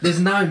just. There's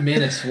no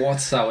menace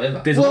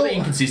whatsoever. There's a lot of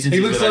inconsistencies. He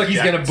looks with like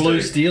he's going to blue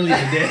steel you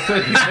to death.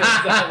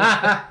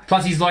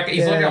 Plus, he's like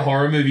a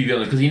horror movie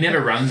villain because he never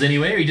runs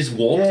anywhere. He just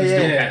walks and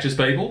still catches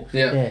people.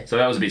 Yeah. So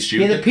that was a bit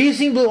stupid. Yeah, the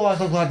piercing blue eyes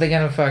look like they're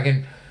going to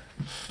fucking,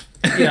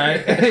 you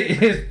know,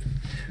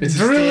 It's a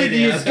drill into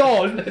your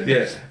standout. skull.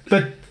 Yeah.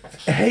 But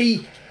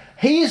he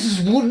is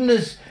as wooden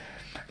as...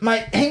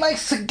 Mate, he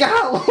makes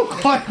Cigar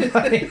look like De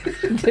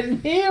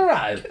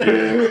Niro.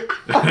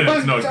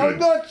 That's not I'm good.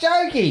 not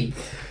joking.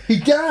 He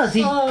does.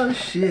 Oh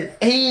shit.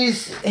 He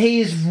is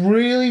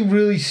really,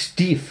 really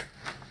stiff.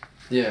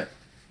 Yeah.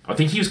 I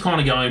think he was kind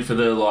of going for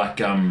the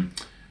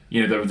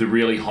the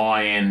really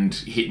high end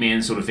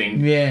hitman sort of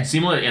thing. Yeah.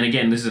 Similar, and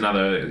again, this is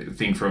another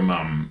thing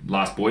from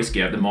Last Boy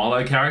Scout, the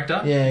Milo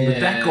character. Yeah, But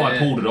that guy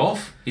pulled it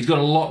off. He's got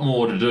a lot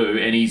more to do,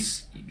 and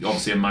he's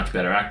obviously a much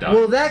better actor.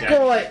 Well, that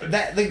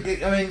Yeah.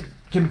 guy,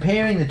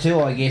 comparing the two,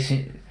 I guess,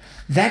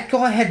 that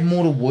guy had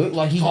more to work.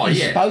 Like, he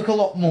spoke a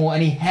lot more,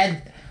 and he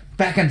had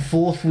back and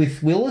forth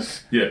with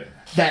Willis. Yeah.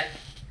 That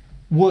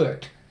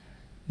worked.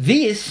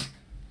 This,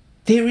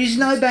 there is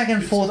no back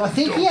and forth. I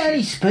think he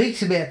only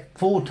speaks about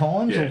 4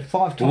 times or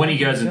 5 times. Well, when he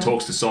goes and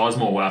talks to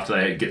Sizemore after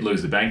they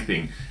lose the bank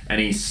thing, and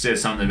he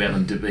says something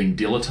about them being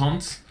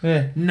dilettantes,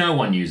 no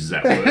one uses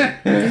that word.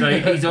 So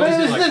he's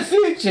obviously it's like... the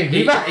future.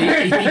 He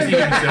thinks of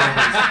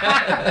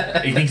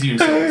himself. He thinks of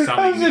himself as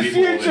something. That's the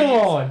future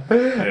line.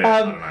 I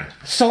don't know.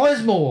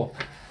 Sizemore,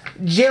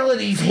 gelling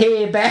his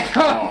hair back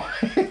on.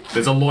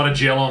 There's a lot of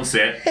gel on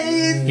set.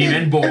 Him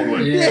and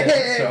Baldwin.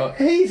 Yeah,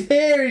 his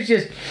hair is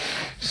just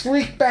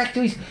slicked back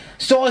to his...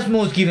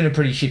 Sizemore's given a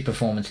pretty shit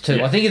performance too.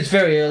 Yeah. I think it's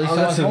very early. I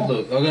got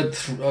Sizemore. I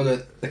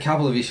got a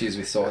couple of issues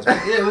with Sizemore.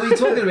 Yeah, we were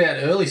talking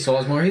about early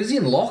Sizemore. He was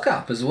in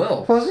lockup as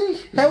well. Was he?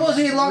 How was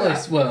he in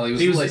lockup? Well,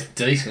 he was at least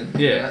decent.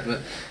 Yeah. But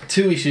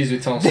 2 issues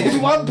with Tom There's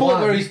Sizemore. one point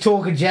where he's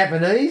talking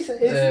Japanese.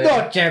 It's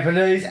not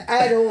Japanese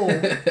at all. I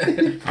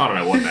don't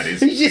know what that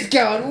is. He's just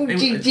going...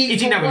 That's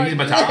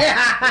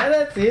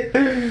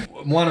it.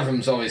 One of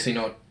them's obviously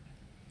not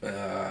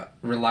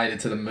related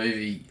to the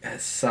movie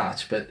as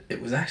such, but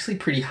it was actually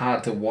pretty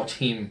hard to watch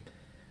him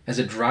as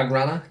a drug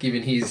runner,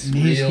 given his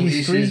real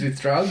history. issues with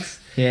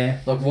drugs. Yeah.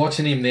 Like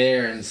watching him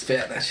there and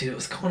spout that shit, it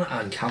was kind of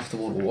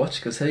uncomfortable to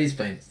watch because he's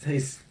been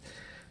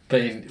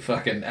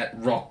fucking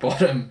at rock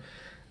bottom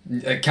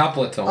a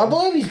couple of times. I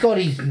believe he's got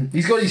his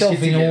stuff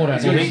shit in order.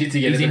 He's got his shit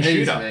together. He's in but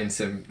Shooter. been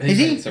some, Is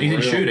he? been some He's in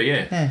real- Shooter,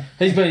 yeah.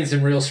 He's been in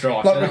some real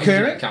strikes. Like so that was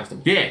recurring?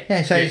 uncomfortable. Yeah.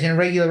 Yeah, so he's in a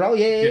regular role.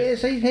 Yeah.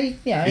 So He's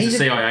a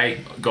CIA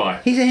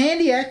guy. he's a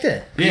handy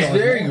actor. He's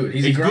very good.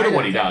 He's He's a great good at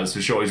what he actor. does,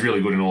 for sure. He's really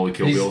good in all the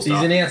Kill Bill He's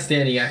stuff. an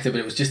outstanding actor, but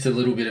it was just a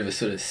little bit of a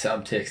sort of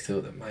subtext to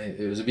it that made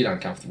it was a bit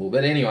uncomfortable.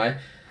 But anyway,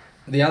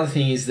 the other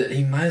thing is that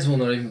he may as well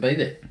not even be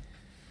there.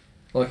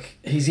 Like,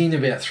 he's in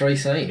about 3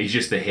 scenes. He's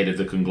just the head of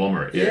the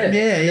conglomerate.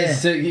 Yeah.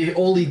 So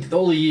all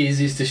he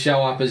is to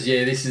show up as,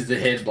 this is the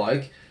head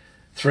bloke,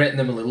 threaten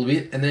them a little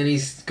bit, and then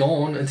he's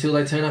gone until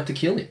they turn up to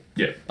kill him.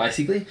 Yeah.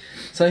 Basically.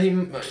 So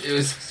it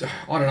was,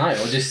 I don't know,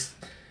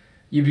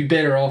 you'd be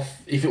better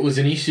off if it was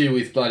an issue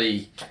with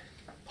bloody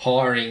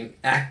hiring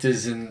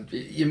actors, and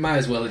you may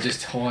as well have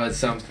just hired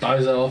some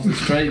bozo off the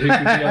street who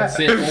could be on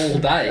set all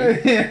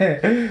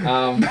day.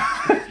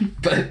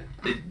 But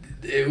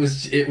it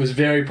was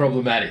very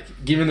problematic,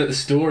 given that the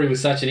story was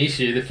such an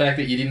issue. The fact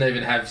that you didn't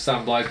even have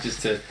some bloke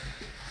just to...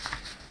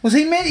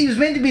 He was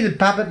meant to be the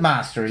puppet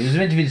master. He was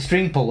meant to be the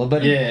string puller,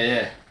 but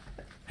Yeah.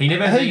 He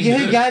never who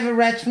gave a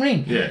rat's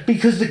ring? Yeah.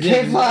 Because the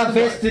Kevlar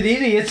vested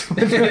idiots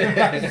were doing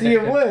most of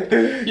your work.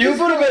 You would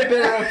have been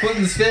better off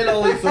putting Sven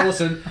Ole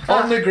Thorsen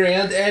on the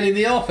ground and in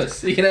the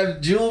office. You can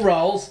have dual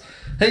roles.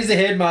 He's the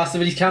headmaster,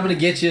 but he's coming to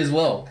get you as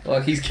well.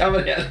 Like, he's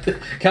coming out of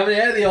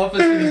the office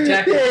with his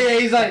jacket. Yeah,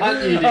 he's like,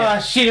 Hunting you down.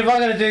 oh shit, am I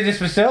going to do this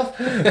myself?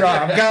 Right,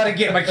 I'm going to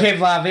get my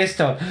Kevlar vest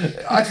on.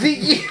 I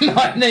think you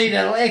might need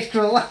an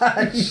extra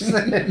large.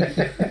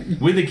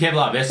 With the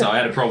Kevlar vest, I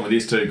had a problem with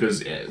this too,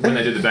 because when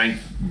they did the bank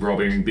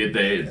robbing bit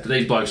there,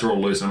 these blokes are all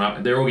loosening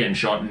up. They're all getting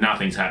shot,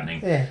 nothing's happening.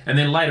 Yeah. And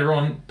then later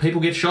on,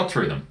 people get shot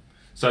through them.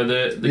 So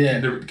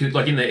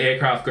like in the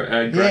aircraft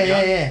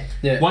graveyard,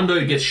 Yeah. one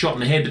dude gets shot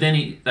in the head, but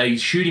then they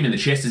shoot him in the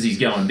chest as he's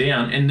going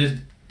down, and there's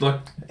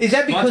like... Is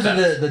that because of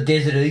bloodbath. the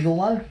Desert Eagle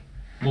though?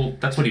 Well,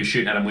 that's what he was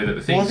shooting at him with at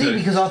the thing Was he? too.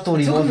 Because I thought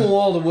he It took him wasn't. a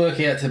while to work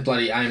out to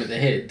bloody aim at the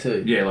head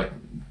too. Yeah, like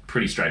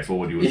pretty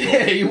straightforward. You would have Yeah,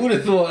 thought. you would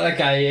have thought,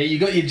 okay, yeah, you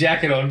got your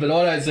jacket on, but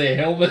I don't see a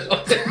helmet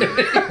on there.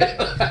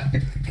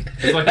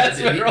 It's like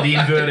the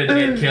inverted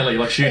Ed Kelly,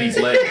 like shoot his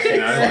legs. You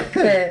know,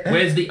 like,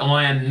 where's the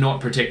iron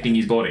not protecting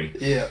his body?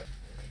 Yeah.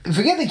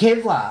 Forget the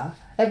Kevlar.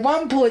 At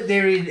one point,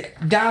 they're in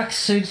dark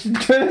suits and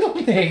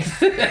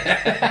turtlenecks.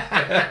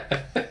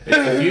 It's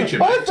the future,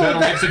 but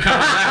turtlenecks are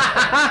coming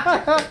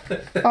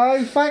back.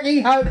 I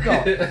fucking hope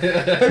not.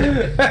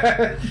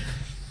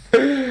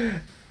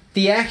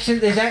 The action,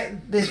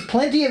 there's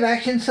plenty of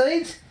action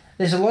scenes.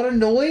 There's a lot of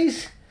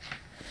noise,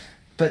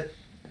 but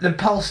the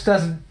pulse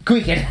doesn't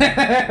quicken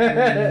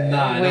when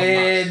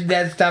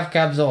that stuff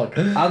comes on.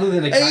 Other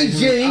than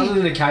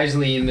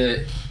occasionally in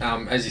the,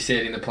 as you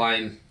said, in the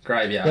plane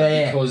graveyard,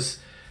 because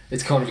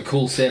it's kind of a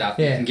cool setup.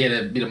 You can get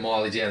a bit of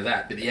mileage out of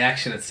that, but the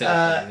action itself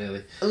doesn't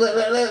really.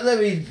 Let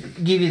me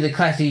give you the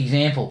classic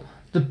example: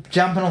 the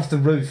jumping off the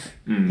roof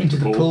into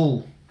the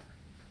pool.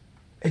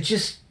 It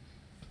just.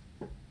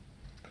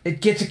 It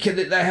gets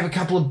they have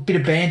a bit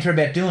of banter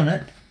about doing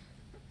it,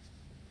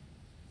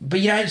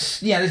 but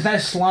there's no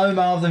slow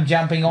mo of them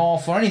jumping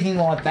off or anything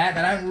like that.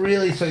 They don't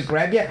really sort of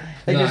grab you.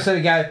 They just sort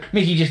of go.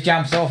 Mickey just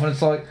jumps off, and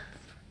it's like,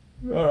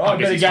 I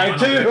better go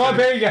too. I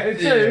better go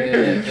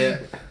too. Yeah.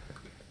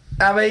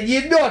 I mean,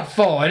 you're not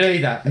fine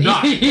either.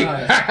 No. No. Even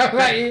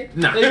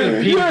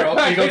a pin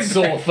drop, you got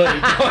sore feet.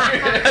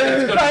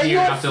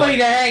 Your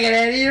feet are hanging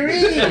out of your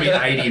It's going to ear.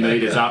 be 80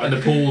 metres up, and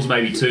the pool's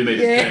maybe 2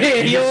 metres Yeah,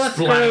 deep. you're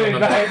screwed,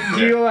 mate.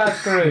 You are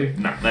screwed.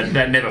 No,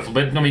 that never.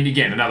 But I mean,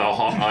 again, another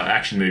hot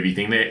action movie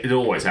thing. It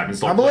always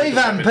happens. I believe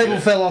people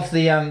fell off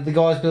the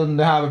guys building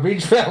the Harbour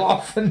Bridge fell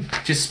off and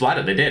just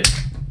splattered. They're dead.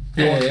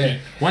 Yeah.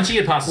 Once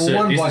you get past a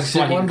certain distance, it's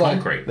like hitting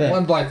concrete.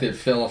 One bloke that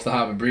fell off the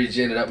Harbour Bridge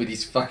ended up with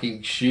his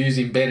fucking shoes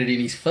embedded in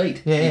his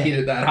feet. Yeah. He hit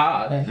it that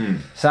hard. Yeah.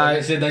 So like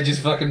I said, they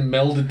just fucking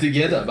melded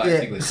together,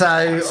 basically.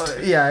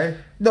 Yeah. So,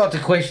 not to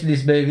question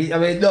this movie. I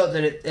mean, not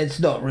that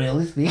it's not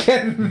realistic.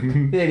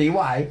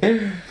 Anyway.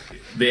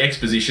 The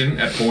exposition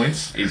at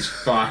points is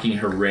fucking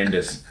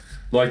horrendous.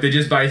 Like, they're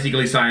just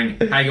basically saying,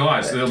 hey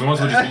guys, they might as well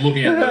just be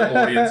looking at the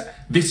audience,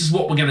 this is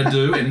what we're going to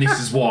do and this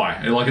is why.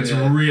 And, like, it's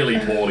really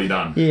poorly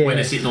done. Yeah. When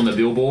they're sitting on the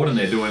billboard and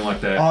they're doing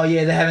like the... Oh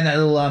yeah, they're having that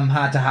little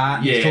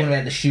heart-to-heart. Yeah. He's talking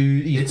about the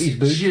shoe, his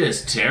boots. It's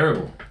just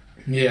terrible.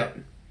 Yeah.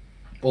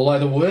 Although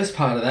the worst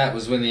part of that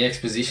was when the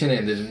exposition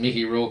ended and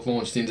Mickey Rourke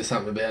launched into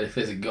something about if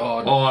there's a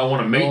god. Oh, I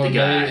want to meet the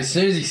guy. As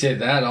soon as he said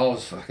that, I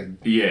was fucking...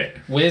 Yeah.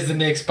 Where's the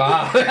next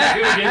bar? Can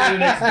we get to the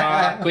next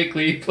bar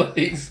quickly,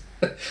 please?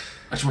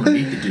 I just want to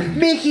meet the dude.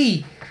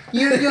 Mickey,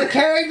 your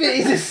character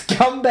is a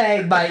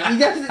scumbag, mate. He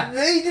doesn't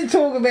need to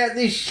talk about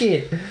this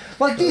shit.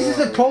 Like, this is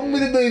the problem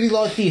with a movie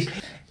like this.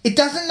 It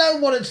doesn't know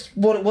what it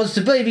wants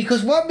to be,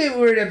 because one bit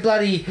we're in a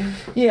bloody,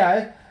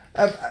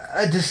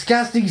 a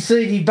disgusting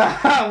seedy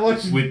bar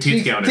watching with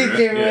tits going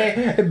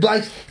everywhere, and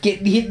blokes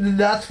getting hit in the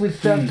nuts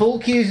with pool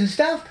cues and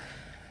stuff.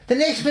 The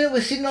next minute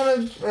we're sitting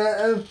on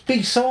a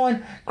big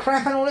sign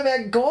crapping on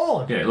about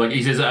God. Yeah, like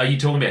he says, are you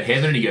talking about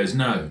heaven? And he goes,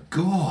 no,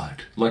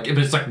 God. Like, but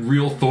it's like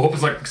real thought.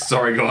 It's like,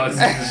 sorry guys,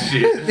 this is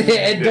shit.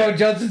 Yeah, and Don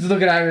Johnson's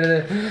looking over to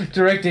the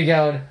director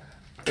going,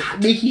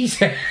 Mickey's...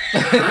 Get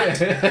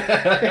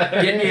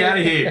me out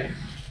of here.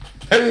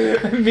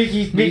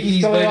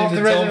 Mickey's going off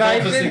the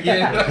reservation.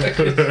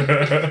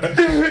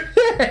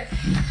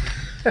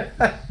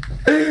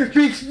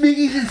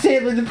 Mickey's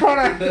sampling the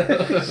product.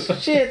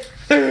 Shit.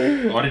 I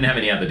didn't have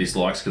any other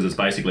dislikes because it's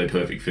basically a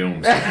perfect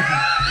film. So. I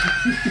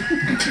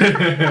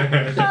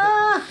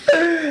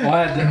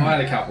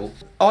had a couple.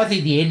 I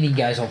think the ending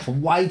goes on for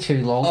way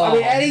too long. I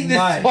mean, adding the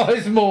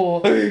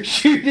Sizemore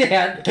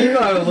shootout. You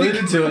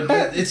alluded to it,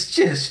 but it's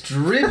just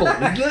dribble,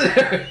 isn't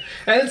it?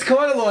 And it's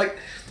kind of like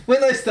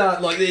when they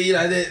start, like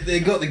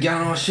they got the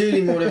gun. I shoot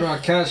him, or whatever. I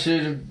can't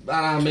shoot him,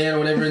 unarmed man, or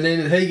whatever. And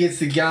then he gets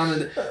the gun,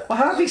 and I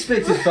half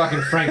expected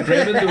fucking Frank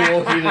Drebin to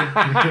walk in.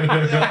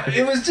 And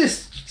it was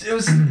just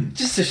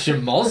a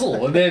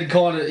schmozzle, and then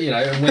kind of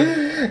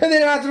and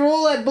then after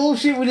all that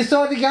bullshit, we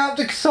decided to go up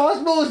to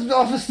Sizemore's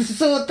office to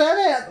sort that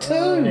out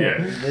too.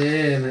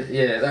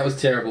 Yeah, that was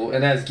terrible.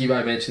 And as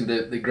Gibbo mentioned,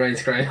 the green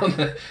screen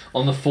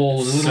on the fall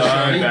was a little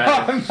shiny.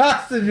 I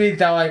must admit,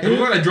 though, It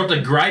looked like they dropped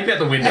a grape out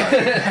the window.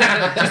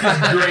 Just this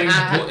green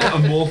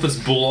amorphous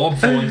blob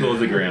falling towards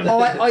the ground.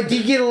 I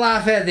did get a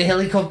laugh out of the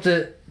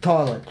helicopter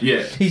pilot.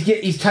 Yeah.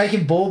 He's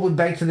taking Baldwin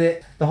back to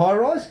the high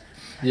rise.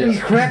 Yeah. And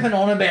he's crapping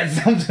on about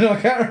something. I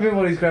can't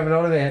remember what he's crapping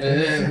on about.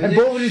 And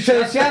Baldwin just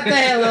says, shut the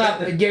hell up.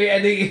 And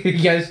he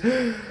goes,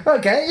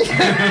 okay.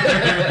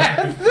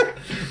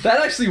 That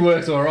actually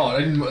worked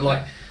alright. I didn't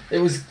like.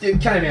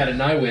 It came out of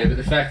nowhere, but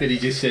the fact that he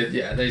just said,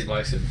 "Yeah, these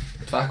blokes have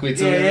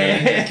fuckwits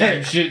and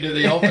came shooting at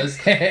the office.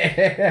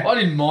 I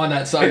didn't mind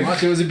that so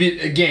much. It was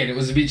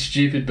a bit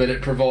stupid, but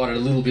it provided a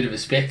little bit of a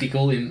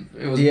spectacle.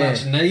 It was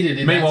much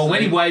needed. Meanwhile,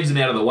 when he waves them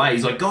out of the way,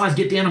 he's like, "Guys,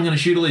 get down! I'm going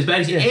to shoot all these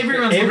bags."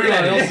 Everyone's looking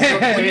at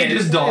him. Will you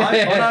just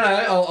die?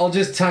 No. I'll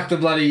just tuck the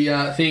bloody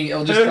thing.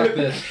 I'll just tuck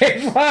the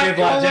Kevlar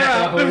jacket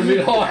up a little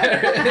bit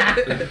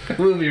higher.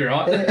 We'll be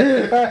right.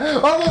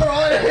 I'm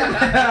alright.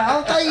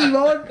 I'll take you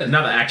on.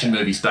 Another action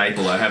movie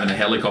staple, though, having a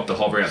helicopter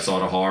hover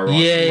outside a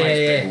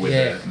high-rise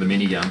with the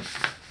minigun.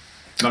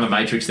 Another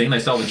Matrix thing. They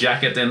stole the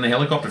jacket and the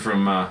helicopter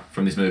from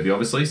this movie,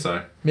 obviously.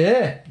 So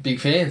yeah, big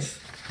fans.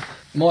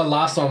 My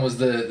last one was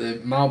the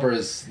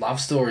Marlborough's love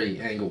story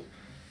angle.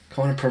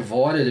 Kind of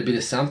provided a bit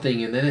of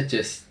something, and then it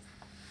just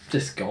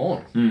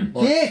gone.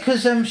 Yeah,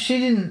 because she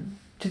didn't.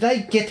 Did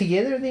they get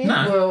together at the end?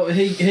 No. Well,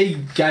 he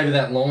gave her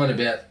that line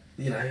about,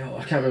 I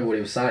can't remember what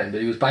he was saying, but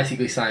he was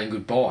basically saying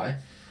goodbye,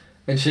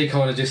 and she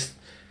kind of just,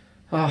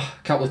 a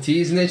couple of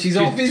tears, and then she's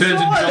off his side.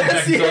 Turns and jumps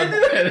back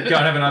inside. Go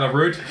and have another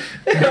route.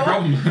 No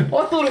problem.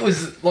 I thought it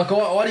was, like,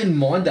 I didn't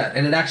mind that,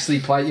 and it actually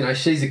played,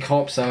 she's a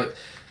cop, so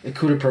it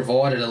could have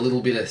provided a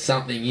little bit of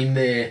something in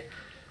there.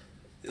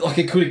 Like,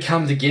 it could have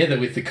come together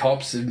with the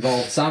cops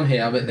involved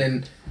somehow, but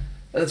then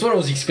that's what I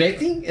was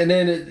expecting. And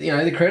then,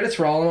 the credits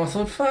roll, and I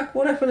thought, fuck,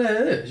 what happened to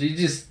her? She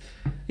just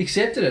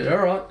accepted it, all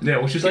right. Yeah,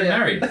 well, she's getting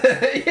married.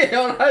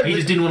 Yeah, I know. He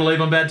just didn't want to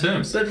leave on bad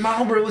terms. But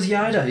Marlborough was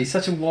Yoda. He's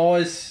such a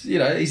wise,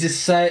 he's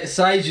just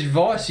sage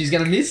advice. She's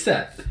going to miss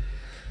that.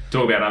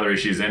 Talk about other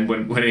issues then.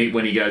 When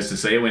he goes to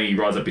see her, when he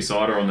rides up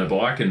beside her on the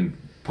bike and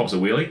pops a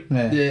wheelie,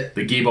 the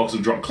gearbox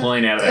will drop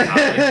clean out of that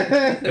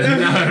Harley.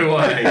 There's no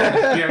way.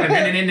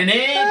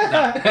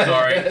 No,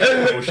 sorry,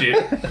 bullshit.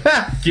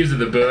 Gives her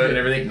the bird and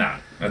everything. No,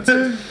 that's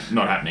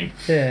not happening.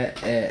 Yeah.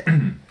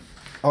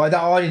 I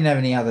didn't have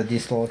any other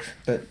dislikes,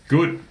 but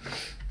good.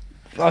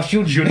 I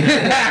shouldn't.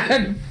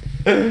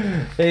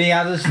 Any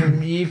others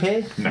from you,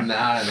 Ped?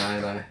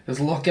 No. There's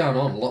a lot going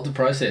on, a lot to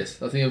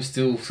process. I think I'm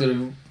still sort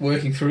of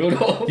working through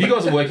it all. You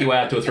guys will work your way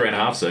up to a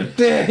 3.5 soon.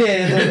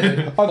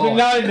 Yeah. I've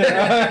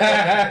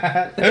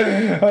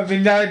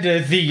been known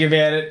to think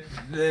about it.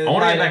 I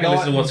want to go back and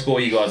listen to what score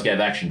you guys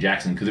gave Action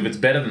Jackson, because if it's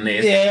better than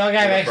this, I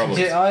gave I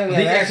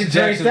think Action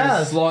Jackson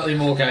was slightly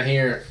more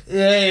coherent.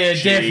 Yeah,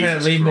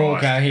 definitely more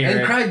coherent.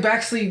 And Craig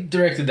Baxley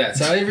directed that,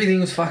 so everything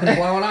was fucking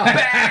blowing up.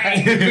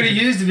 Could have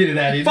used a bit of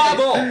that.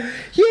 Fireball! Yeah,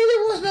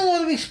 there wasn't a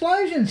lot of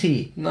explosions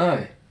here.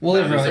 No. Well,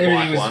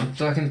 everything was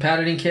fucking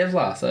padded in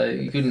Kevlar, so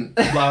you couldn't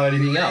blow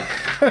anything up.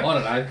 I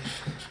don't know.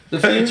 The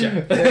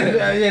future.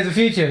 Yeah, the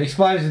future.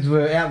 Explosions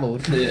were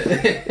outlawed.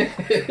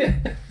 Yeah.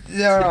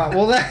 Alright,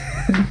 well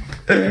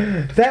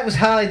that was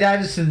Harley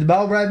Davidson, the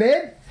Marlboro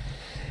Man.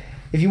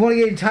 If you want to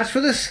get in touch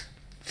with us,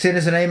 send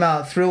us an email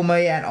at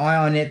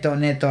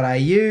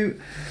thrillme@ionet.net.au.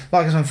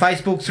 Like us on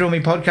Facebook, Thrill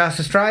Me Podcast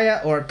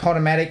Australia, or at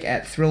Podomatic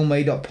at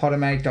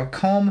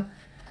thrillme.podomatic.com.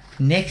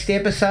 Next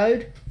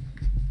episode,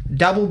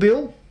 double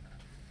bill,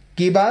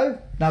 Gibbo,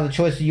 another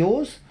choice of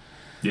yours.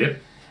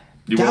 Yep.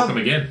 You're welcome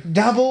again.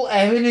 Double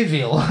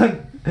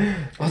Amityville. I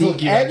thought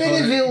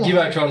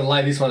Gibbo tried to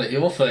lay this one at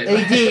your feet.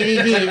 He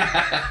did.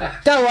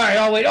 Don't worry,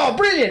 I went,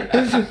 brilliant.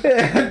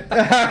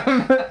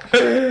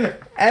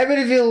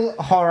 Amityville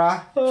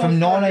Horror from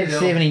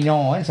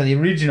 1979, so the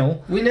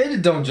original. We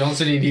needed Don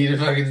Johnson in here to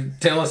fucking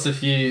tell us a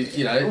few,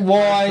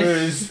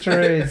 wise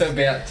truths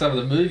about some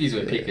of the movies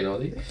we're picking, I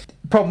think.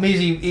 Problem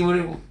is, he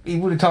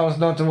would have told us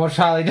not to watch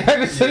Harley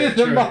Davidson and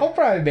the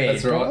Marlboro Man.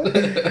 That's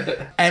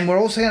right. And we're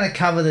also going to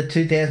cover the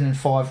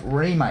 2005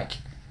 remake.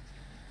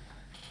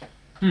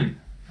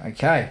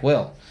 Okay,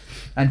 well,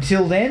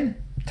 until then,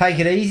 take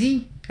it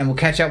easy, and we'll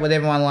catch up with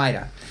everyone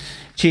later.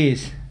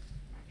 Cheers.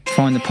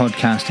 Find the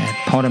podcast at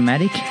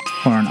Podomatic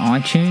or on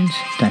iTunes.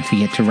 Don't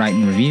forget to rate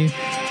and review.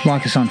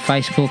 Like us on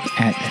Facebook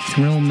at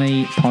Thrill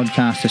Me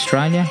Podcast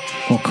Australia,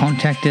 or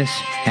contact us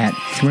at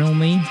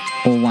thrillme,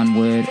 all one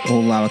word,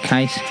 all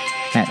lowercase,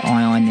 at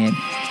ionet.net.au.